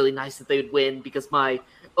would be really nice if they would win because my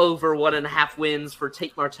over 1.5 wins for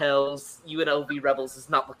Tate Martell's UNLV Rebels is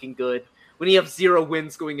not looking good. When you have 0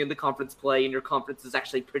 wins going into conference play and your conference is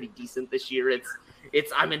actually pretty decent this year,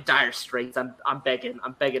 I'm in dire straits. I'm begging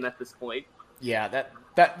at this point. Yeah,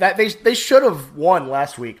 that they should have won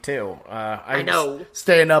last week too. I know.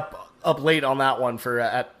 Staying up late on that one for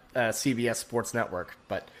at CBS Sports Network,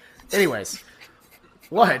 but anyways.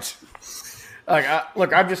 What?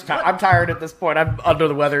 Look, I'm tired at this point. I'm under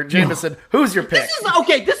the weather. Jameson, who's your pick?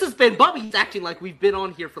 This has been Bobby's acting like we've been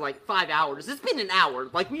on here for like 5 hours. It's been an hour.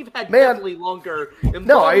 Like we've had definitely longer. And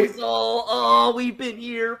Bobby's we've been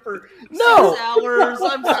here for 6 hours.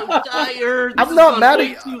 I'm so tired. I'm not mad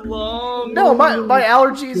at you. Too long. No, my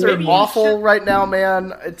allergies are awful right now,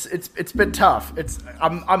 man. It's been tough.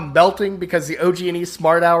 I'm melting because the OG&E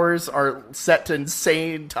smart hours are set to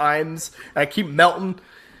insane times. And I keep melting.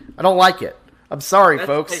 I don't like it. I'm sorry,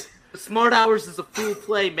 folks. Okay. Smart hours is a fool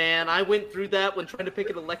play, man. I went through that when trying to pick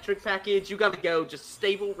an electric package. You got to go just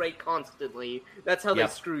stable rate constantly. That's how they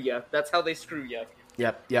screw you.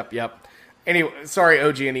 Yep. Anyway, sorry,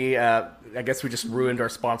 OG&E. I guess we just ruined our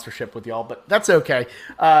sponsorship with y'all, but that's okay.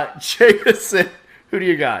 Jameson, who do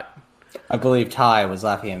you got? I believe Ty was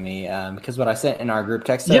laughing at me because what I sent in our group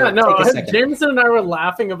text. Yeah, no, Jameson and I were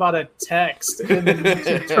laughing about a text and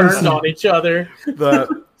then turned on each other.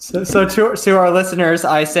 So to our listeners,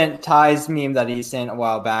 I sent Ty's meme that he sent a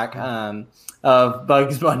while back of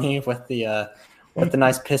Bugs Bunny with the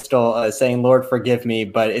nice pistol saying, "Lord, forgive me,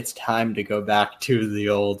 but it's time to go back to the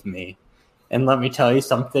old me." And let me tell you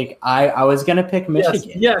something. I was going to pick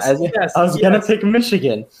Michigan. I was going to pick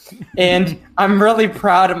Michigan. And I'm really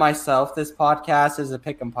proud of myself. This podcast is a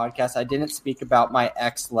pick'em podcast. I didn't speak about my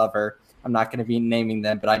ex-lover. I'm not going to be naming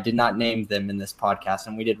them, but I did not name them in this podcast.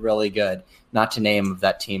 And we did really good not to name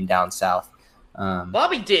that team down south.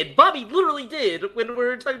 Bobby did. Bobby literally did when we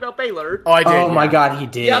were talking about Baylor. Oh, I did. Oh, my God, he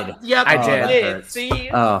did. Yep, I did.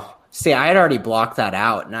 See? See, I had already blocked that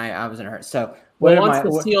out, and I wasn't hurt. So... once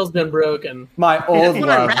the seal's been broken. My old That's when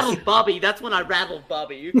I rattled Bobby. That's when I rattled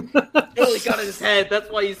Bobby. Really got in his head. That's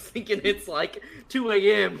why he's thinking it's like 2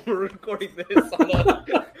 a.m. We're recording this on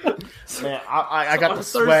Man, I got the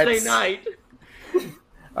Thursday sweats. night.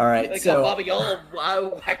 All right, I so got Bobby all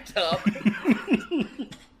whacked up.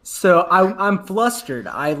 So I'm flustered.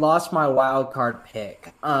 I lost my wild card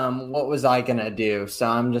pick. What was I gonna do? So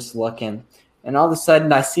I'm just looking. And all of a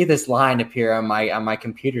sudden, I see this line appear on my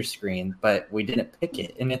computer screen, but we didn't pick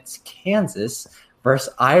it, and it's Kansas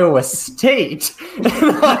versus Iowa State. The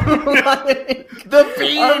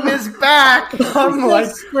beam is back. I'm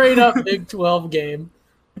like, straight up Big 12 game.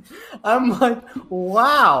 I'm like,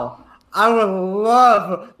 wow! I would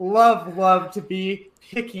love to be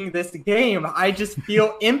picking this game. I just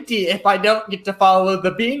feel empty if I don't get to follow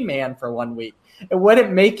the Bean Man for 1 week. It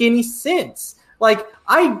wouldn't make any sense. Like,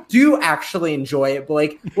 I do actually enjoy it,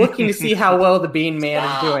 Blake, looking to see how well the Bean Man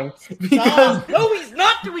is doing. Because no, he's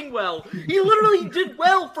not doing well. He literally did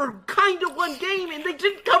well for kind of one game, and they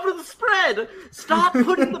didn't cover the spread. Stop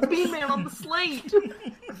putting the Bean Man on the slate.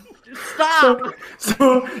 Stop.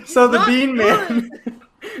 So the Bean Man...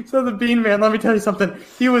 So the Bean Man, let me tell you something.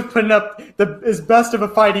 He was putting up his best of a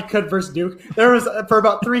fight he could versus Duke. There was, for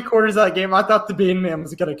about 3/4 of that game, I thought the Bean Man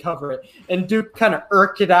was going to cover it. And Duke kind of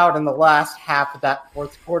irked it out in the last half of that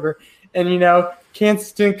fourth quarter. And,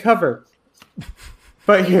 Kansas didn't cover.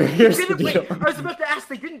 But here's the deal. Wait, I was about to ask,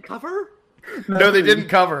 they didn't cover? No, they didn't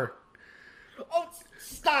cover. Oh,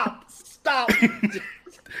 stop.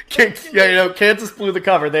 Kansas blew the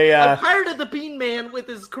cover. I'm tired of the Bean Man with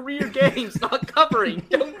his career games not covering.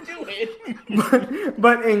 Don't do it.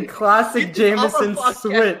 But in classic Jameson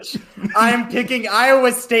switch, I am picking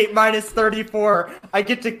Iowa State minus 34. I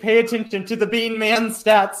get to pay attention to the Bean Man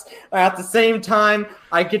stats. At the same time,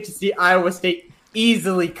 I get to see Iowa State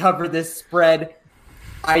easily cover this spread.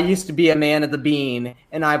 I used to be a man of the bean,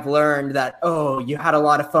 and I've learned that, you had a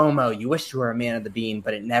lot of FOMO. You wish you were a man of the bean,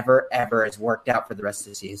 but it never, ever has worked out for the rest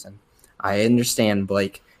of the season. I understand,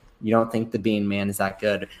 Blake. You don't think the Bean Man is that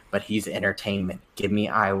good, but he's entertainment. Give me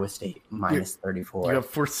Iowa State minus 34. You have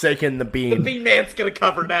forsaken the Bean. The Bean Man's going to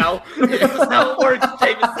cover now. This is how it works,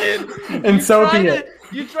 Jameson. And so be it.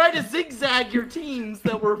 You try to zigzag your teams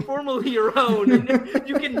that were formerly your own, and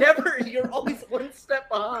you can never, you're always one step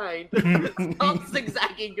behind. Stop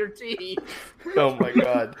zigzagging your team. Oh my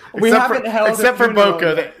God. Except for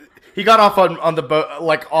Boca. He got off on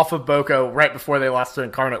the off of Boco right before they lost to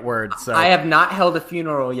Incarnate Word. So I have not held a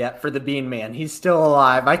funeral yet for the Bean Man. He's still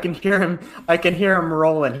alive. I can hear him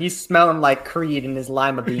rolling. He's smelling like Creed and his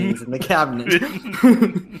lima beans in the cabinet.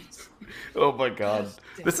 Oh my God.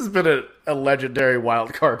 This has been a legendary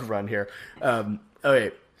wild card run here.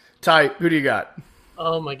 Okay. Ty, who do you got?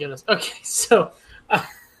 Oh my goodness. Okay, so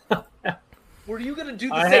were you gonna do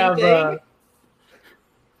the same thing?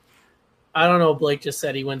 I don't know. Blake just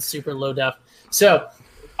said he went super low def. So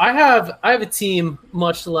I have a team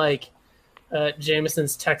much like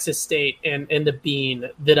Jameson's Texas State and the Bean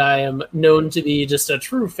that I am known to be just a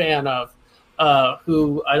true fan of,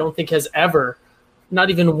 who I don't think has ever, not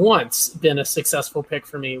even once, been a successful pick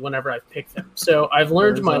for me whenever I've picked them. So I've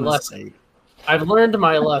learned my lesson. I've learned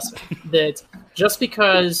my lesson that just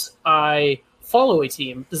because I follow a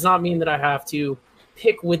team does not mean that I have to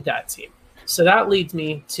pick with that team. So that leads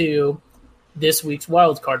me to this week's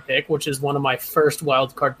wildcard pick, which is one of my first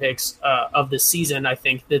wildcard picks of the season. I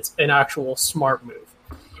think that's an actual smart move.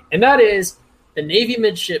 And that is the Navy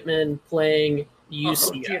midshipmen playing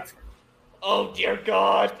UCF. Oh, dear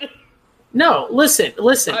God. No, listen,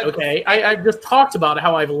 okay? I just talked about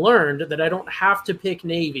how I've learned that I don't have to pick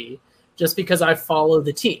Navy just because I follow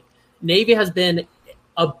the team. Navy has been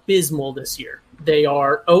abysmal this year. They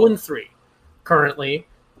are 0-3 currently.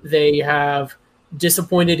 They have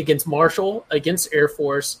disappointed against Marshall, against Air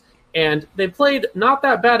Force, and they played not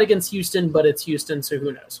that bad against Houston, but it's Houston, so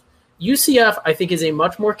who knows. UCF, I think, is a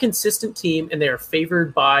much more consistent team, and they are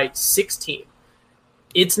favored by 16.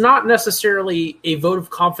 It's not necessarily a vote of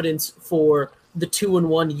confidence for the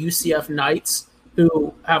 2-1 UCF Knights,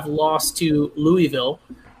 who have lost to Louisville.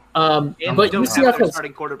 And but don't UCF have their has,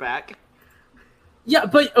 starting quarterback. yeah,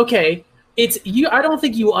 but okay, it's you. I don't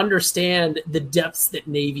think you understand the depths that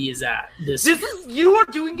Navy is at. You are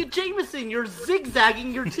doing it, Jameson. You're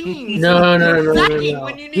zigzagging your teams. No. Zagging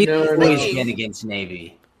when you need He to always zig. win against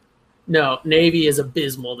Navy. No, Navy is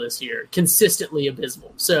abysmal this year, consistently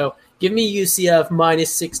abysmal. So give me UCF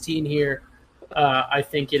minus 16 here. I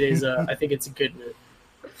think it is. I think it's a good move.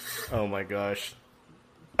 Oh my gosh.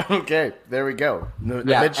 Okay, there we go. The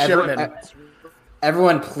Yeah, midshipman.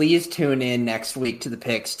 Everyone, please tune in next week to the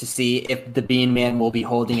picks to see if the Bean Man will be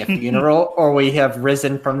holding a funeral or we have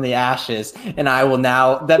risen from the ashes. And I will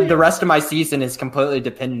now. The rest of my season is completely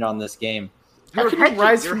dependent on this game. How can you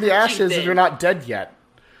rise from the ashes if you're not dead yet?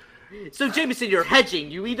 So, Jameson, you're hedging.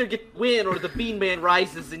 You either get win or the Bean Man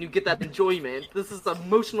rises and you get that enjoyment. This is an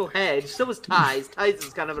emotional hedge. So is Ty's. Ty's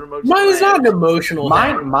is kind of an emotional Mine is hedge. not an emotional.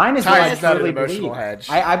 hedge. Mine is what I Ty's not an truly emotional believe. hedge.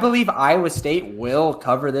 I believe Iowa State will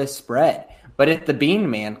cover this spread. But if the Bean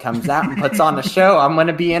Man comes out and puts on a show, I'm going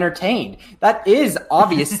to be entertained. That is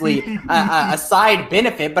obviously a side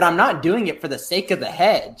benefit, but I'm not doing it for the sake of the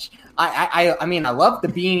hedge. I mean, I love the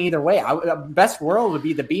Bean either way. Best world would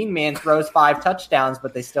be the Bean Man throws 5 touchdowns,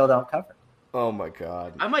 but they still don't cover. Oh my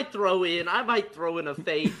god. I might throw in a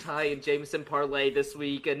fade Ty and Jameson parlay this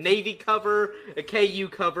week, a Navy cover, a KU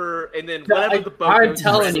cover, and then whatever the boat I'm goes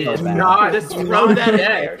telling to. you, so do bad. not Just do throw not that in bet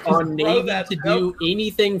there. Just on throw Navy that. to do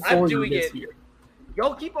anything I'm for you doing this it. year.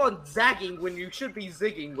 Y'all keep on zagging when you should be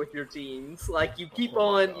zigging with your teams. Like you keep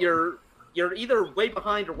on, you're either way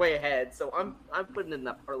behind or way ahead. So I'm putting in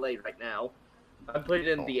that parlay right now. I'm putting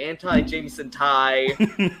in the anti-Jameson Ty,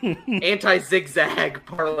 anti-zigzag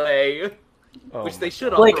parlay, which they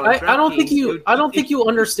should Like offer on I don't think DraftKings. I don't think you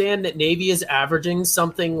understand that Navy is averaging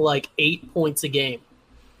something like 8 points a game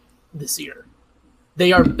this year.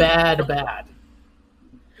 They are bad.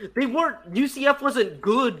 They weren't. UCF wasn't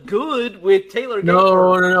good with Taylor.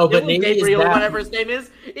 No. But Dylan Navy Gabriel, is bad. whatever his name is,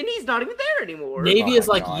 and he's not even there anymore. Navy Oh is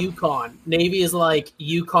my like God. UConn. Navy is like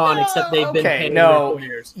UConn, except they've been Okay, paying no. their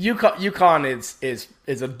players. UConn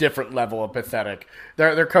is a different level of pathetic.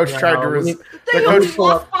 Their coach tried to let me- They their only coach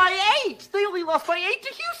lost by 8. They only lost by 8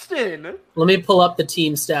 to Houston. Let me pull up the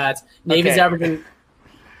team stats. Navy's Okay. averaging.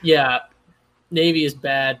 Yeah, Navy is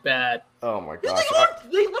bad. Oh my They gosh.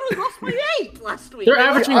 literally lost by 8 last week. They're They lost-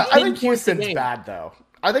 averaging- I 10 think points a Houston's game. bad though.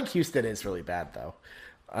 I think Houston is really bad though.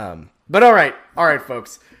 But all right,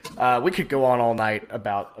 folks. We could go on all night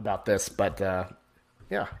about this, but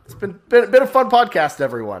yeah, it's been a fun podcast,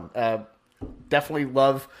 everyone. Definitely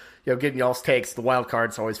love getting y'all's takes. The wild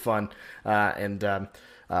card's always fun, and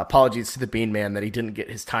apologies to the Bean Man that he didn't get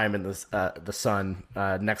his time in the sun.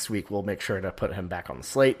 Next week we'll make sure to put him back on the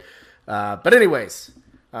slate. But anyways.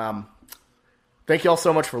 Thank you all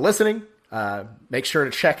so much for listening. Make sure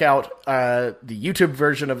to check out the YouTube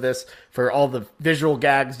version of this for all the visual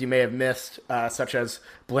gags you may have missed, such as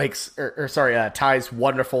Ty's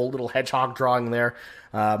wonderful little hedgehog drawing there.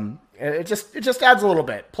 It just adds a little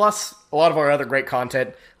bit. Plus, a lot of our other great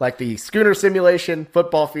content, like the Schooner Simulation,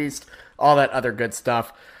 Football Feast, all that other good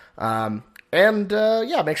stuff.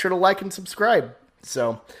 Make sure to like and subscribe.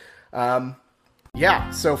 So,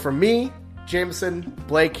 so for me, Jameson,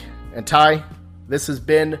 Blake, and Ty, this has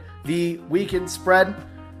been the Weekend Spread.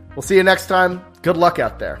 We'll see you next time. Good luck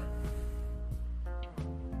out there.